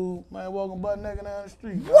seen the dude, man, walking butt naked down the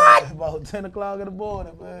street. What? Man, about 10 o'clock in the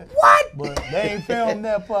morning, man. What? But they ain't filmed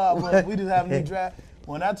that part, but we just happened to drive.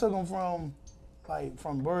 When I took them from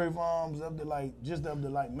Burry Farms up to just up to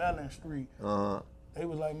Mellon Street, they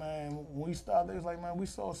was like, man, when we stopped, they was like, man, we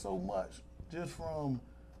saw so much just from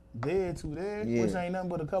there to there, which ain't nothing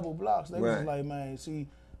but a couple blocks. They was like, man, see,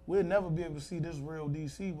 we'll never be able to see this real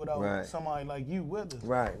DC without somebody like you with us.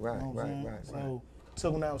 Right. You know what I'm saying? Right. So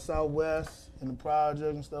took them out Southwest in the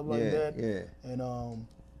project and stuff like that. Yeah. And of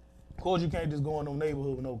course you can't just go in no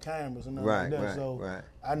neighborhood with no cameras and nothing like that. Right. So Right.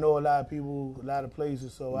 I know a lot of people, a lot of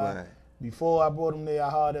places. So before I brought them there, I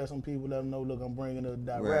hollered at some people, let them know, look, I'm bringing a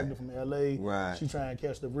director from LA. Right. She trying to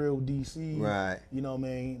catch the real DC. Right. You know what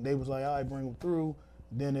I mean? They was like, all right, bring them through.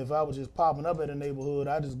 Then if I was just popping up at a neighborhood,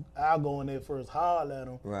 I'll go in there first, holler at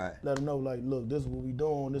them, Right. let them know, like, look, this is what we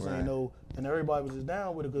doing. This ain't no, and everybody was just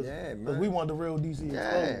down with it because we want the real DC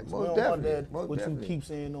exposed. most We don't want definitely, that, most what definitely. you keep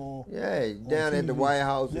saying on. Yeah, down at the TV. White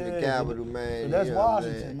House in the Yeah, Capitol, man. But that's you know what I'm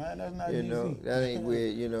Washington, saying? man. That's not You DC. know, that ain't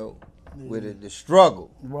where, with the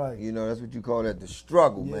struggle. Right. That's what you call that, the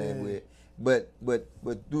struggle, man. Yeah. But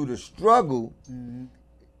through the struggle,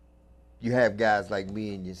 you have guys like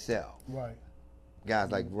me and yourself. Right.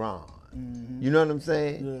 Guys like Ron. You know what I'm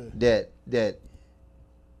saying? Yeah. That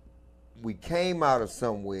we came out of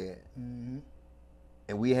somewhere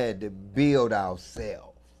and we had to build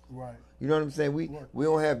ourselves. Right. You know what I'm saying? We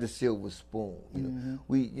don't have the silver spoon.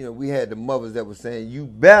 We had the mothers that were saying, you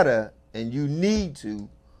better and you need to.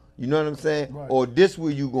 You know what I'm saying? Right. Or this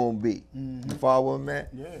where you gonna be. You follow me, man?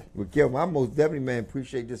 Yeah. But Kevin, I most definitely, man,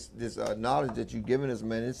 appreciate this knowledge that you've given us,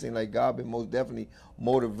 man. It seems like God been most definitely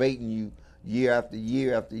motivating you year after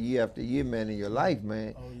year after year after year, man, in your life,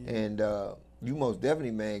 man. Oh, yeah. And you most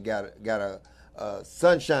definitely, man, got a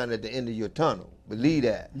sunshine at the end of your tunnel. Believe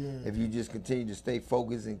that. Yeah. If you just continue to stay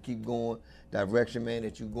focused and keep going direction, man,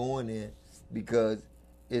 that you're going in, because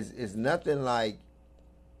it's nothing like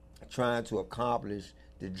trying to accomplish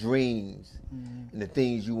the dreams and the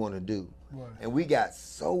things you want to do. Right. And we got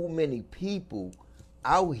so many people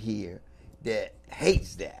out here that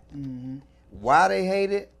hates that. Why they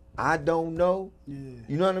hate it, I don't know. Yeah.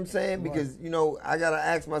 You know what I'm saying? Right. Because, I got to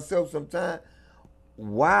ask myself sometimes,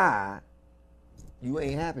 why you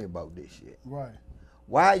ain't happy about this shit? Right.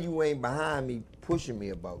 Why you ain't behind me pushing me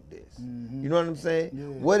about this? You know what I'm saying? Yeah.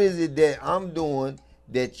 What is it that I'm doing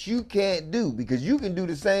that you can't do? Because you can do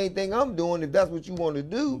the same thing I'm doing if that's what you want to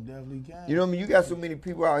do. You definitely can. You know what I mean? You got so many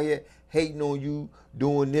people out here hating on you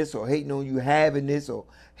doing this, or hating on you having this, or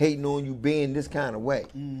hating on you being this kind of way.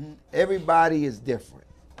 Everybody is different.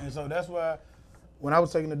 And so that's why when I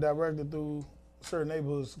was taking the director through certain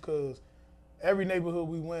neighborhoods, because every neighborhood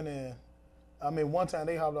we went in, I mean, one time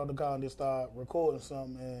they hopped out the car and just started recording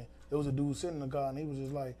something, and there was a dude sitting in the car, and he was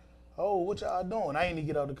just like, "Oh, what y'all doing?" I ain't even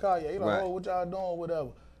get out the car yet. He like, Right. "Oh, what y'all doing?" Whatever.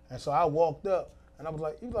 And so I walked up, and I was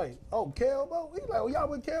like, he was like, "Oh, Kelbo?" He was like, "Oh, y'all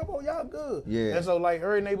with Kelbo? Y'all good?" Yeah. And so like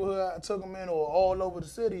every neighborhood I took them in, or all over the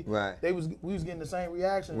city, Right. we was getting the same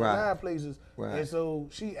reaction Right. in our places. Right. And so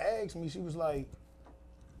she asked me, she was like,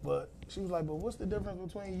 but what's the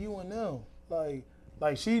difference between you and them? Like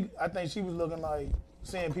I think she was looking like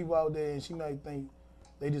seeing people out there, and she might think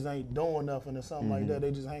they just ain't doing nothing or something like that. They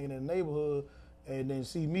just hanging in the neighborhood, and then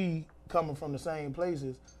see me coming from the same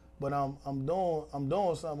places, but I'm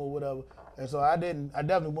doing something or whatever. And so I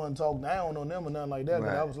definitely wasn't talk down on them or nothing like that. But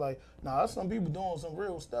Right. I was like, nah, there's some people doing some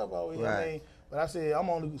real stuff out here. Right. I mean, but I said I'm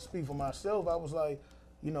only speak for myself. I was like,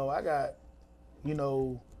 I got,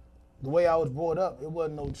 the way I was brought up, it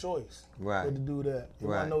wasn't no choice Right. but to do that. It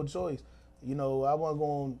Right. wasn't no choice. I wasn't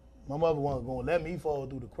going. My mother wasn't going to let me fall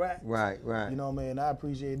through the cracks. Right, right. You know what I mean? I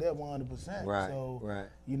appreciate that 100%. Right, So, right.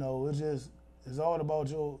 It's all about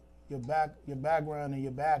your background and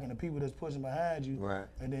your back and the people that's pushing behind you. Right.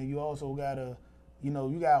 And then you also gotta, you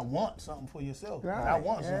gotta want something for yourself. Right. I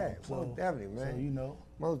want Yeah, something. most definitely, man. So,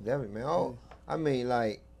 Most definitely, man. Oh, I mean,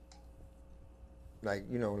 man,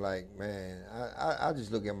 I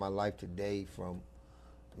just look at my life today from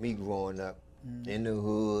me growing up in the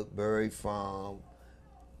hood, Bury Farm,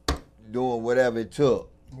 doing whatever it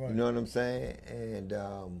took. Right. You know what I'm saying? And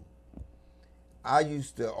I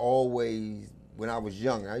used to always, when I was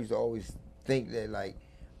young, I used to always think that, like,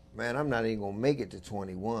 man, I'm not even going to make it to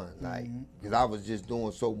 21. Like, because I was just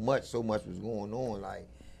doing so much was going on. Like,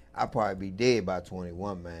 I'd probably be dead by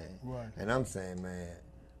 21, man. Right. And I'm saying, man,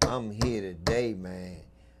 I'm here today, man,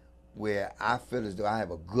 where I feel as though I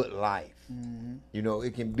have a good life.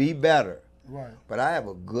 It can be better. Right. But I have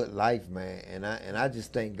a good life, man, and I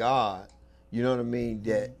just thank God, you know what I mean,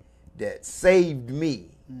 that saved me.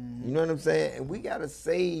 You know what I'm saying? And we gotta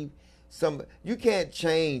save some. You can't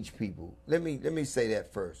change people. Let me say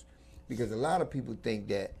that first, because a lot of people think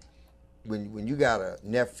that when you got a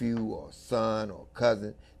nephew or son or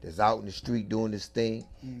cousin that's out in the street doing this thing,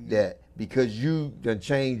 that because you done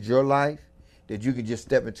changed your life, that you can just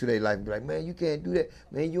step into their life and be like, man, you can't do that.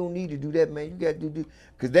 Man, you don't need to do that, man. You got to do,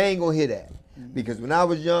 because they ain't going to hear that. Because when I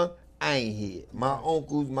was young, I ain't hear it. My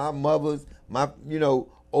uncles, my mothers, my,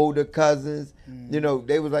 older cousins,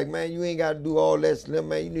 they was like, man, you ain't got to do all that, Slim,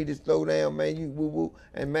 man. You need to slow down, man. You woo-woo.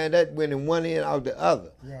 And, man, that went in one end out the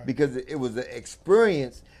other. Right. Because it was an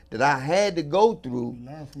experience that I had to go through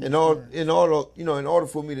in order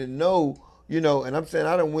for me to know, and I'm saying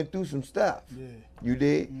I done went through some stuff. Yeah. You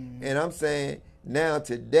did? And I'm saying now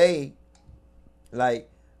today, like,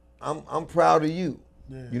 I'm proud of you.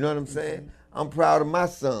 Yeah. You know what I'm saying? I'm proud of my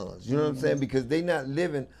sons. You know what I'm saying? Because they not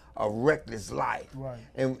living a reckless life. Right.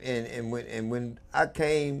 And when I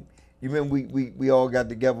came, you remember we all got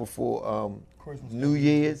together for Christmas. New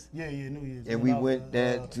Year's? Yeah, New Year's. And we went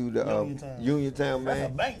down to the Uniontown, man.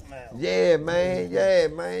 That's a bank now. Yeah, man. Yeah,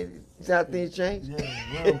 man. See how things change?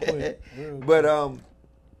 Yeah, real quick. But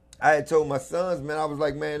I had told my sons, man, I was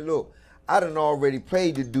like, man, look, I done already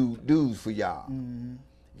paid the dues for y'all.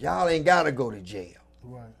 Y'all ain't got to go to jail.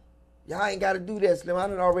 Right. Y'all ain't got to do that, Slim. I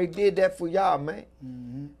done already did that for y'all, man.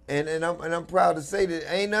 And I'm proud to say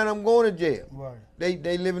that ain't none of them going to jail. Right.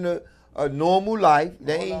 They living a normal life.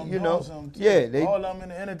 They All ain't, doing something, too. yeah. They all of them in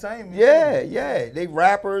the entertainment. Yeah, too. yeah. They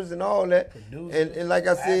rappers and all that. Producers, And like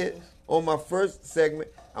I said actors. on my first segment,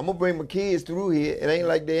 I'm going to bring my kids through here. It ain't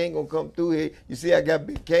like they ain't going to come through here. You see, I got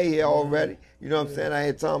Big K here already. You know what I'm saying? I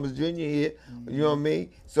had Thomas Jr. here. You know what I mean?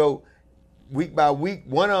 So week by week,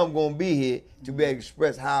 one of them going to be here to be able to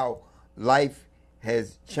express how life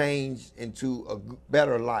has changed into a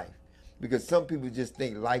better life. Because some people just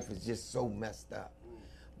think life is just so messed up.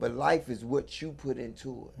 But life is what you put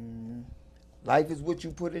into it. Life is what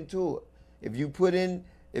you put into it. If you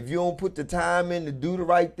don't put the time in to do the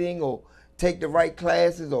right thing or take the right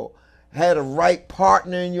classes or had a right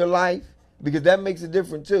partner in your life, because that makes a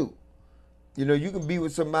difference too. You know, you can be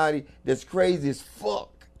with somebody that's crazy as fuck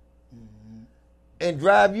and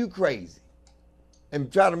drive you crazy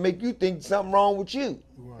and try to make you think something wrong with you.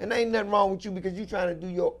 Right. And there ain't nothing wrong with you because you're trying to do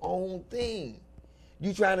your own thing.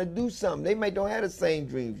 You trying to do something. They may don't have the same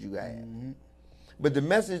dreams you have. But the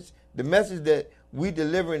message that we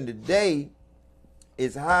delivering today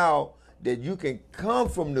is how that you can come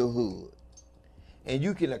from the hood and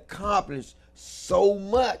you can accomplish so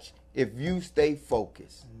much if you stay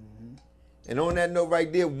focused. And on that note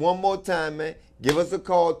right there, one more time, man, give us a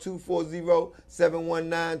call,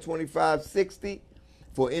 240-719-2560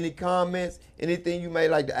 for any comments, anything you may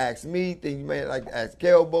like to ask me, anything you may like to ask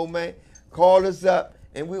Kelbo, man. Call us up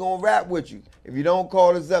and we're going to rap with you. If you don't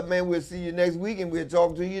call us up, man, we'll see you next week and we'll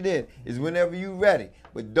talk to you then. It's whenever you're ready.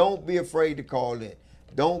 But don't be afraid to call in.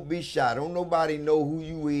 Don't be shy. Don't nobody know who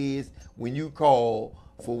you is when you call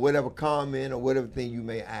for whatever comment or whatever thing you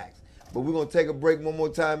may ask. But we're going to take a break one more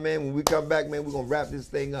time, man. When we come back, man, we're going to wrap this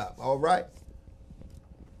thing up. All right?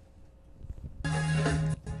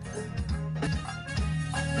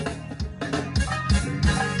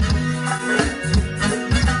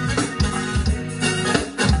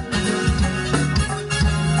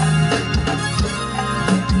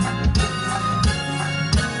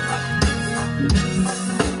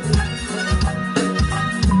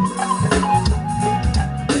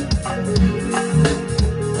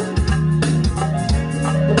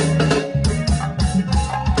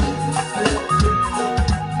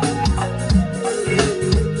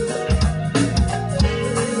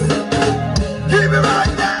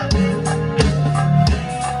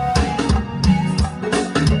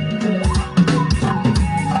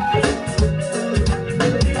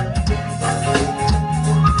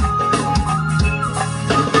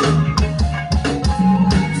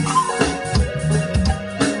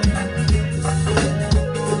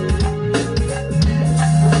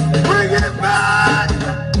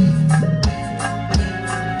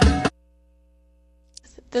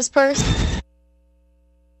 This person.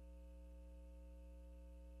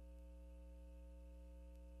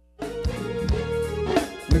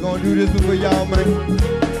 We're gonna do this one for y'all, man.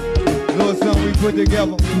 Little something we put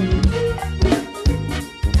together.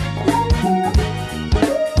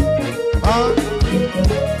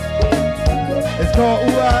 It's called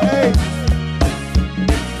UIA.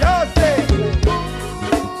 Y'all say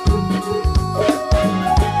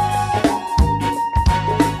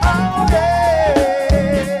oh, yeah.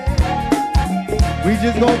 We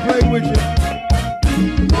just gonna play with you.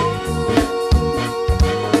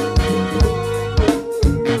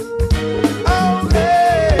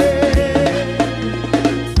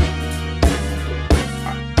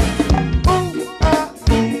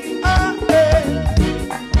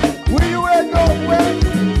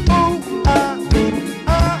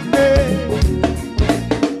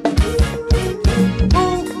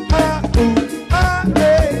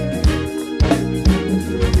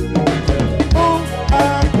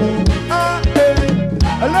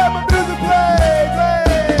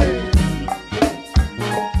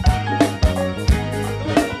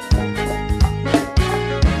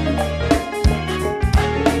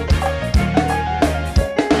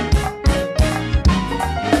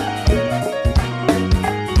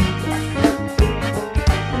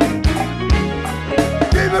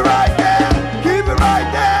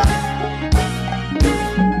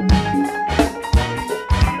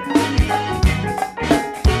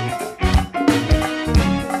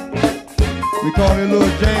 We call it a little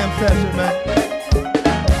jam session, man.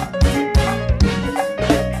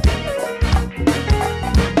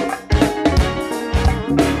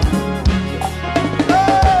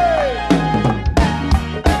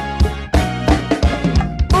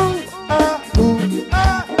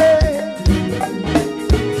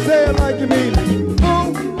 Say it like you mean it.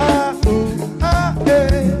 Ooh, ah, yeah.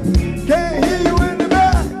 Can't hear you in the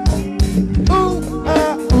back. Ooh,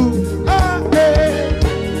 ah, yeah.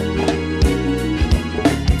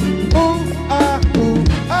 Ooh, ah,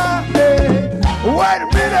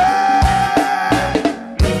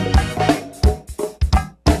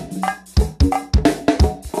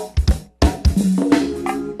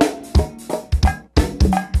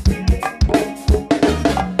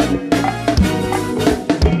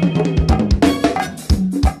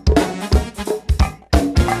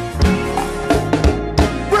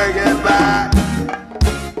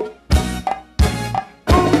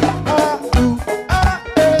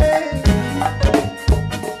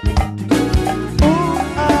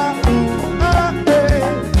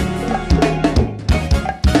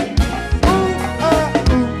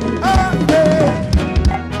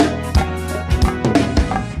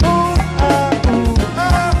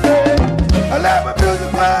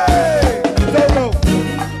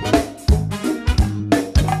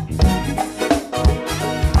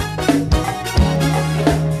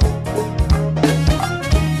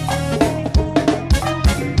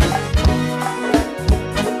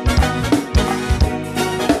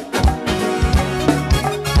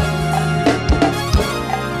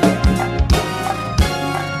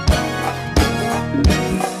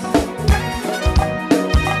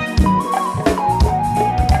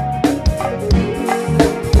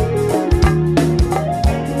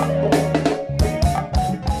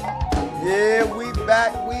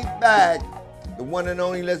 and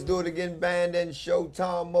only Let's Do It Again band and show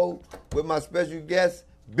Tomo with my special guest,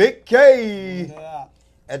 Big K. Yeah.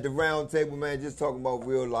 At the round table, man, just talking about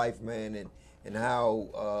real life, man, and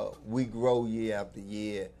how we grow year after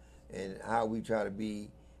year and how we try to be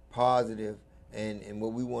positive. And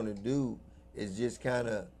what we want to do is just kind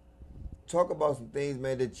of talk about some things,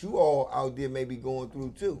 man, that you all out there may be going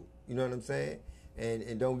through too. You know what I'm saying?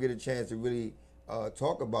 And don't get a chance to really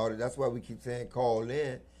talk about it. That's why we keep saying call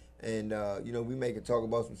in. And, you know, we may can talk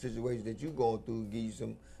about some situations that you're going through and give you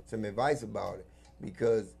some advice about it.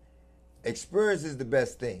 Because experience is the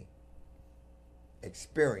best thing.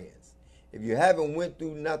 Experience. If you haven't went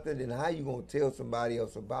through nothing, then how you going to tell somebody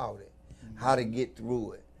else about it? How to get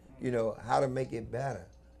through it? You know, how to make it better.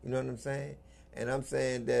 You know what I'm saying? And I'm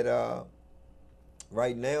saying that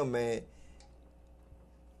right now, man,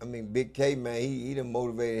 I mean, Big K, man, he done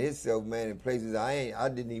motivated himself, man, in places I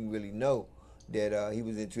didn't even really know that he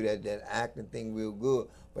was into that acting thing real good.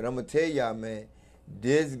 But I'm going to tell y'all, man,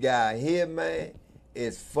 this guy here, man,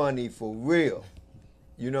 is funny for real.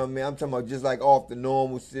 You know what I mean? I'm talking about just like off the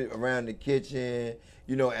normal shit around the kitchen,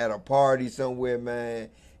 you know, at a party somewhere, man.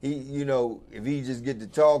 He, you know, if he just get to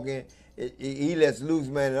talking, he lets loose,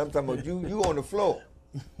 man. And I'm talking about you on the floor.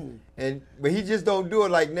 But he just don't do it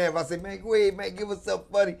like that. If I say, man, go ahead, man, give us something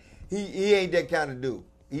funny. He ain't that kind of dude.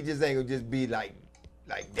 He just ain't gonna just be like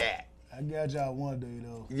that. I got y'all one day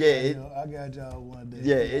though. Yeah, I got y'all one day.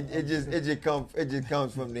 Yeah, it just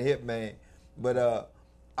comes from the hip, man. But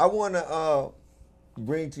I wanna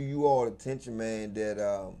bring to you all attention, man, that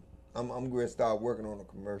I'm gonna start working on a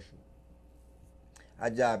commercial. I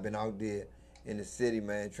just been out there in the city,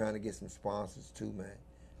 man, trying to get some sponsors too, man.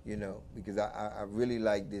 You know, because I really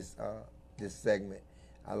like this segment.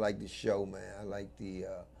 I like the show, man. I like the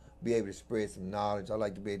be able to spread some knowledge. I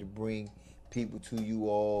like to be able to bring people to you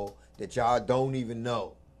all that y'all don't even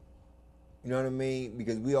know. You know what I mean?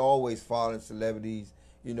 Because we always following celebrities,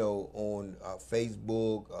 you know, on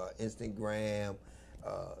Facebook, Instagram,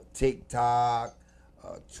 TikTok,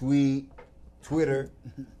 Twitter.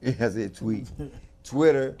 I said tweet.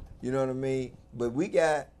 Twitter, you know what I mean? But we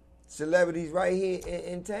got celebrities right here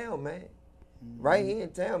in town, man. Right here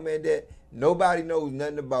in town, man, that nobody knows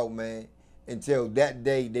nothing about, man, until that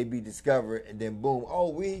day they be discovered, and then boom, oh,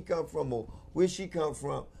 where he come from, or where she come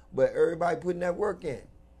from. But everybody putting that work in.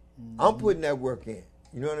 I'm putting that work in.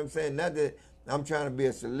 You know what I'm saying? Not that I'm trying to be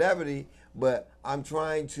a celebrity, but I'm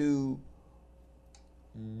trying to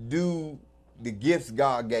do the gifts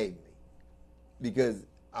God gave me. Because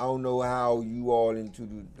I don't know how you all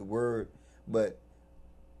into the word, but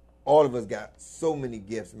all of us got so many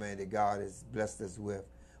gifts, man, that God has blessed us with.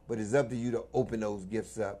 But it's up to you to open those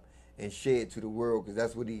gifts up and share it to the world, because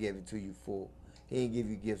that's what he gave it to you for. He ain't give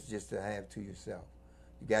you gifts just to have to yourself.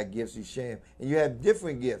 You got gifts, you share them. And you have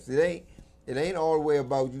different gifts. It ain't all the way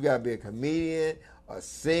about you got to be a comedian, a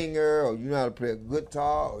singer, or you know how to play a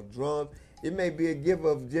guitar or drum. It may be a gift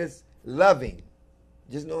of just loving.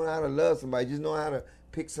 Just knowing how to love somebody. Just knowing how to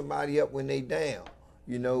pick somebody up when they down.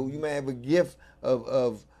 You know, you may have a gift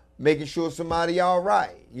of making sure somebody all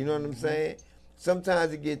right. You know what I'm saying?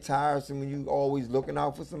 Sometimes it gets tiresome when you always looking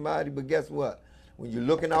out for somebody, but guess what? When you're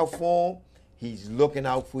looking out for him, he's looking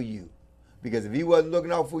out for you. Because if he wasn't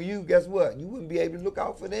looking out for you, guess what? You wouldn't be able to look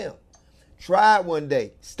out for them. Try it one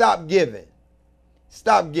day. Stop giving.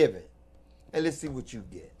 Stop giving. And let's see what you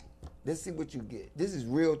get. Let's see what you get. This is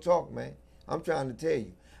real talk, man. I'm trying to tell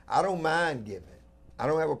you. I don't mind giving. I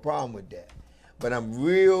don't have a problem with that. But I'm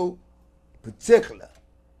real particular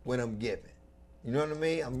when I'm giving. You know what I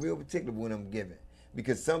mean? I'm real particular when I'm giving.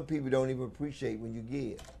 Because some people don't even appreciate when you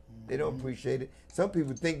give. They don't appreciate it. Some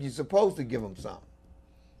people think you're supposed to give them something.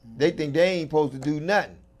 They think they ain't supposed to do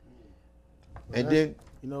nothing. And then,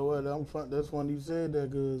 you know what? That's funny you said that,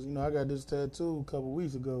 because, you know, I got this tattoo a couple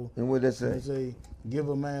weeks ago. And what that say? They say, give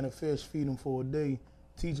a man a fish, feed him for a day.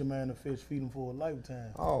 Teach a man to fish, feed him for a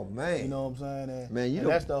lifetime. Oh, man. You know what I'm saying? And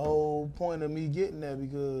that's the whole point of me getting that,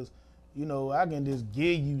 because, you know, I can just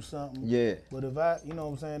give you something. Yeah. But if you know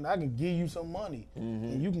what I'm saying, I can give you some money.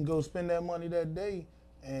 And you can go spend that money that day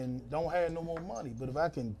and don't have no more money. But if I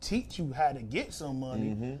can teach you how to get some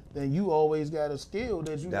money, then you always got a skill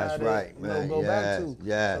that you got to go back to.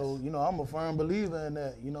 Yes. So, you know, I'm a firm believer in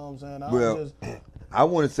that. You know what I'm saying? I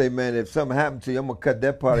want to say, man, if something happened to you, I'm going to cut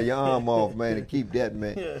that part of your arm off, man, and keep that,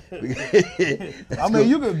 man. I mean,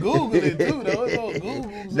 you can Google it, too, though. It's on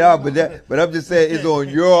Google. No, but I'm just saying it's on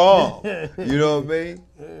your arm. You know what I mean?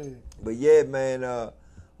 Hey. But, yeah, man,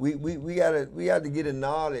 we got to get the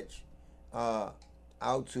knowledge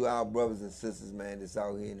out to our brothers and sisters, man, that's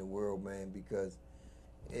out here in the world, man, because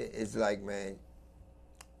it's like, man,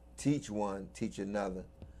 teach one, teach another.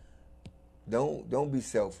 Don't be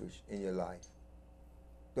selfish in your life.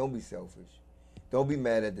 Don't be selfish. Don't be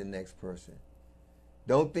mad at the next person.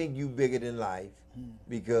 Don't think you bigger than life,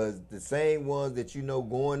 because the same ones that you know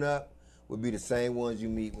going up will be the same ones you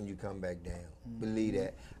meet when you come back down. Believe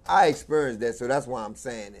that. I experienced that, so that's why I'm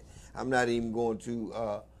saying it. I'm not even going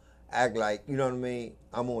to act like, you know what I mean,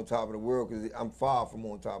 I'm on top of the world, because I'm far from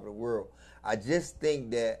on top of the world. I just think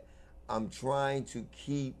that I'm trying to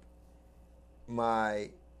keep my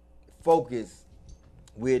focus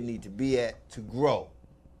where it need to be at to grow.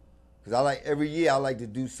 Because every year I like to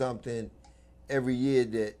do something every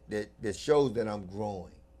year that shows that I'm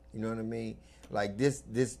growing. You know what I mean? Like this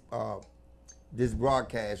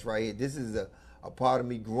broadcast right here, this is a part of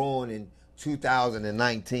me growing in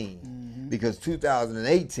 2019. Because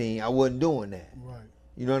 2018 I wasn't doing that. Right.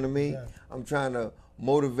 You know what I mean? Yeah. I'm trying to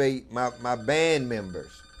motivate my band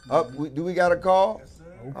members. Do we got a call? Yes,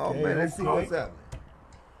 sir. Oh Okay, man, let's see okay. what's happening.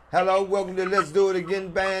 Hello, welcome to Let's Do It Again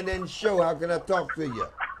Band and Show. How can I talk to you?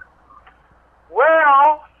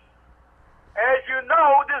 Well, as you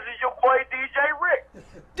know, this is your boy DJ Rick.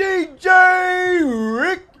 DJ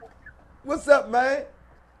Rick! What's up, man?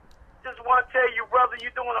 Just want to tell you, brother,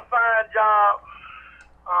 you're doing a fine job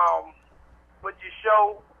with your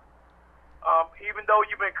show. Even though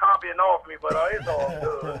you've been copying off me, but it's all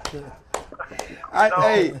good.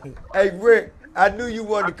 Hey, Rick, I knew you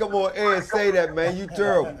wanted to come on air and say that, man. You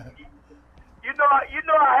terrible. You know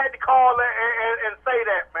I had to call and say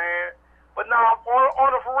that, man. But now,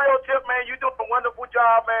 on a for real tip, man, you're doing a wonderful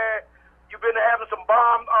job, man. You've been having some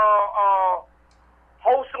bomb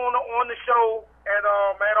hosts on the show, and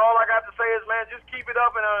man, all I got to say is, man, just keep it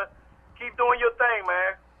up and keep doing your thing,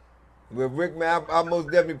 man. Well, Rick, man, I most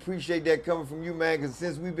definitely appreciate that coming from you, man, because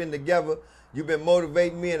since we've been together, you've been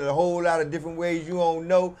motivating me in a whole lot of different ways you don't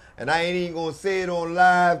know, and I ain't even going to say it on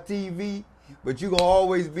live TV, but you're going to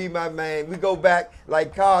always be my man. We go back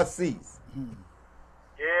like car seats.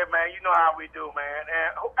 Yeah, man, you know how we do, man.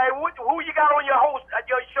 And hey, who you got on your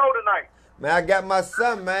show tonight? Man, I got my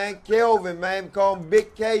son, man, Kelvin, man. Call him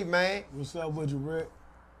Big K, man. What's up with you, Rick?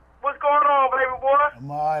 What's going on, baby boy?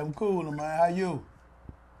 I'm all right. I'm cool, man. How you?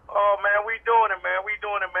 Oh, man, we doing it, man. We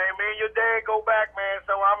doing it, man. Me and your dad go back, man.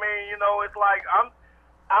 So, I mean, you know, it's like, I'm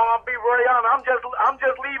gonna be very honest. I'm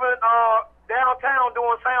just leaving downtown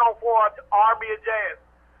doing sound for Army of Jazz.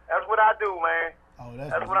 That's what I do, man. Oh,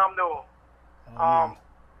 that's what I'm doing. Oh,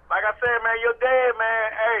 Like I said, man, your dad,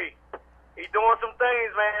 man, hey, he doing some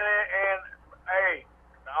things, man, and hey,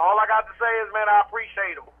 all I got to say is, man, I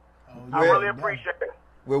appreciate him. Oh, I really appreciate it.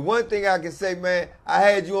 Well, one thing I can say, man, I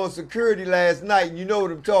had you on security last night, and you know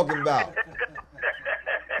what I'm talking about.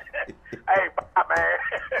 Hey, bye,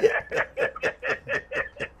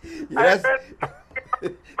 Yeah,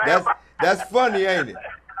 that's funny, ain't it?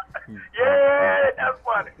 Yeah, that's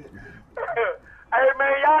funny. Hey,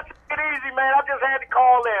 man, y'all take it easy, man. I just had to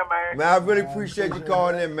call in, man. Man, I really appreciate you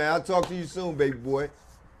calling in, man. I'll talk to you soon, baby boy.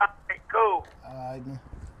 All right, cool. all right, man.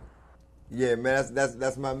 Yeah, man,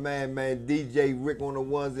 that's my man, DJ Rick on the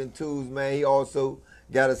ones and twos, man. He also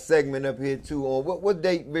got a segment up here too on what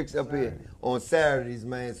date Rick's up here? On Saturdays,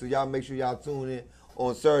 man. So y'all make sure y'all tune in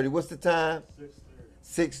on Saturday. What's the time?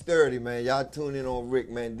 6:30, man. Y'all tune in on Rick,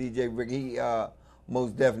 man. DJ Rick. He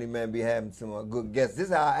most definitely, man, be having some good guests. This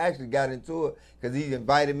is how I actually got into it, because he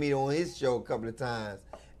invited me on his show a couple of times,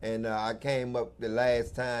 and I came up the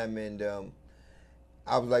last time, and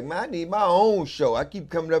I was like, man, I need my own show. I keep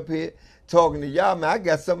coming up here talking to y'all, man. I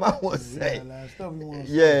got something I want to say.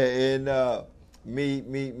 Yeah, and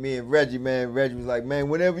me and Reggie, man. Reggie was like, man,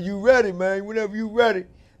 whenever you ready, man, whenever you ready.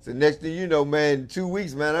 So next thing you know, man, in 2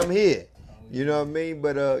 weeks, man, I'm here. You know what I mean?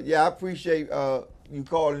 But yeah, I appreciate you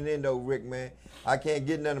calling in though, Rick, man. I can't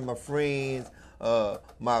get none of my friends,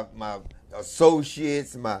 my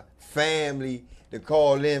associates, my family to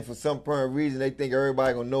call in for some apparent reason. They think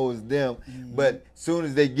everybody gonna know it's them. But as soon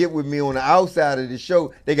as they get with me on the outside of the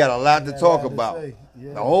show, they got a lot to talk about. A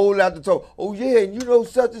whole lot to talk. Oh yeah, and you know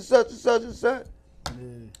such and such and such and such.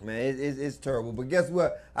 Man, it's terrible. But guess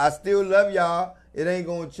what? I still love y'all. It ain't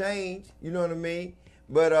gonna change. You know what I mean?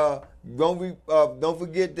 But don't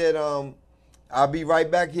forget that I'll be right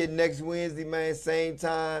back here next Wednesday, man. Same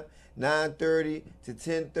time, 9:30 to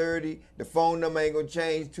 10:30. The phone number ain't gonna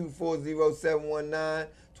change.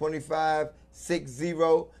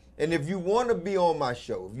 240-719-2560. And if you want to be on my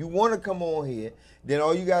show, if you want to come on here, then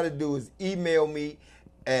all you got to do is email me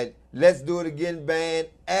at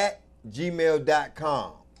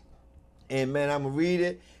letsdoitagainband@gmail.com. And, man, I'm going to read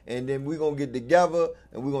it, and then we're going to get together,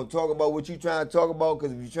 and we're going to talk about what you're trying to talk about,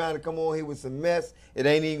 because if you're trying to come on here with some mess, it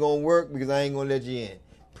ain't even going to work, because I ain't going to let you in,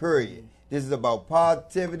 period. This is about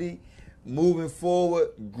positivity, moving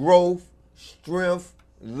forward, growth, strength,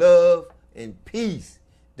 love, and peace.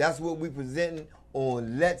 That's what we presenting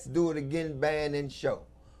on Let's Do It Again Band and Show.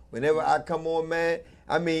 Whenever I come on, man,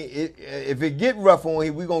 I mean, if it get rough on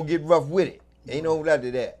here, we going to get rough with it. Ain't no doubt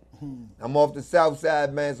to that. I'm off the south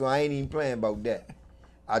side, man, so I ain't even playing about that.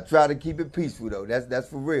 I try to keep it peaceful, though. That's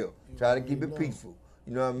for real. Try to keep it peaceful.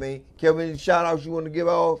 You know what I mean? Kevin, any shout-outs you want to give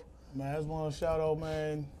off? Man, I just want to shout out,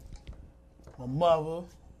 man, my mother,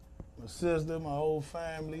 my sister, my whole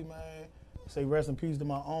family, man. Say rest in peace to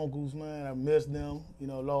my uncles, man. I miss them. You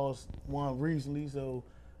know, lost one recently, so,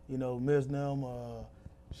 you know, miss them.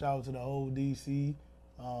 Shout out to the whole DC.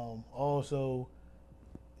 Also,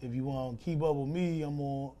 if you want to keep up with me, I'm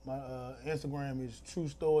on my Instagram is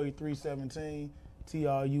TrueStory317,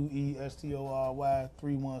 TrueStory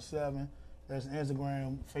 317. That's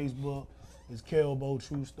Instagram. Facebook is Kelbo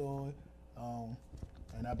True Story.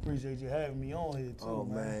 And I appreciate you having me on here too. Oh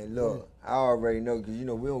man, look, I already know because you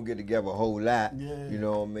know we don't get together a whole lot. Yeah. You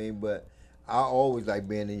know what I mean? But I always like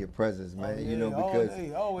being in your presence, man. You know, because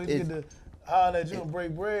I always get to holler at you and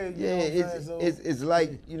break bread. You know it's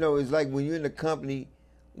like, you know, it's like when you're in the company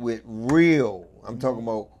with real, I'm talking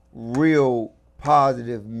about real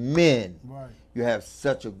positive men. Right. You have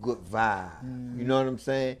such a good vibe. You know what I'm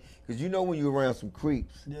saying? Because you know when you're around some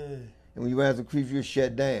creeps. Yeah. And when you around some creeps, you're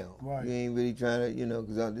shut down. Right. You ain't really trying to, you know,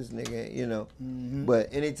 because this nigga, you know.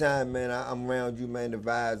 But anytime, man, I'm around you, man, the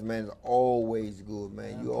vibes, man, is always good,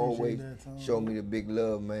 man. You always show me the big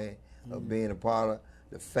love, man, of being a part of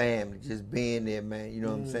the family, just being there, man. You know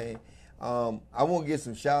what I'm saying? I want to give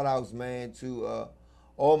some shout-outs, man, to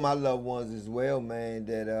all my loved ones as well, man,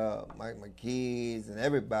 that my kids and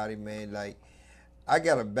everybody, man. Like, I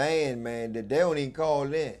got a band, man, that they don't even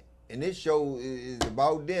call in. And this show is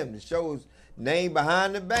about them. The show's named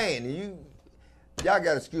behind the band. And y'all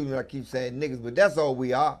got to excuse me, I keep saying niggas, but that's all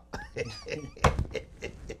we are.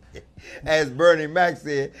 As Bernie Mac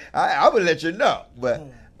said, I would let you know. But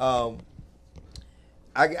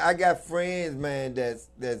I got friends, man, that's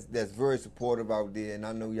very supportive out there, and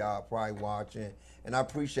I know y'all probably watching. And I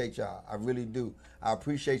appreciate y'all. I really do. I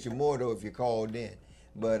appreciate you more, though, if you called in.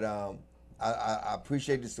 But I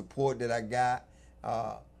appreciate the support that I got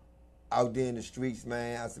out there in the streets,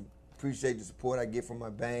 man. I appreciate the support I get from my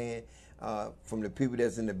band, from the people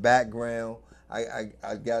that's in the background. I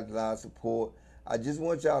got a lot of support. I just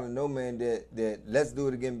want y'all to know, man, that Let's Do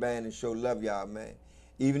It Again Band and Show love y'all, man.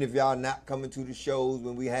 Even if y'all not coming to the shows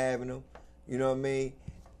when we having them, you know what I mean?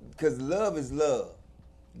 Because love is love.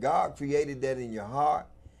 God created that in your heart,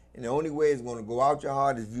 and the only way it's going to go out your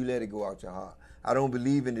heart is if you let it go out your heart. I don't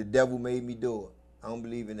believe in the devil made me do it. I don't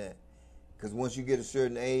believe in that. Because once you get a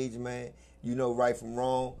certain age, man, you know right from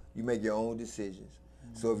wrong, you make your own decisions.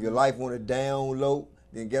 So if your life want to down low,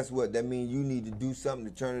 then guess what? That means you need to do something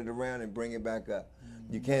to turn it around and bring it back up.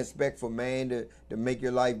 You can't expect for a man to make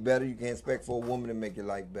your life better. You can't expect for a woman to make your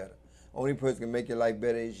life better. Only person can make your life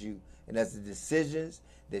better is you. And that's the decisions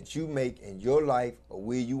that you make in your life or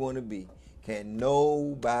where you want to be. Can't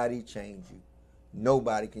nobody change you.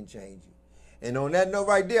 Nobody can change you. And on that note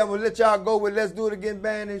right there, I'm going to let y'all go with Let's Do It Again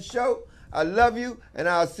Band and Show. I love you, and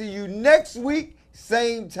I'll see you next week,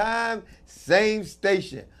 same time, same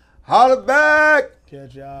station. Holla back!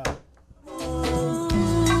 Catch y'all.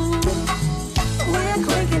 We're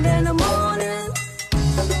cranking in the morning.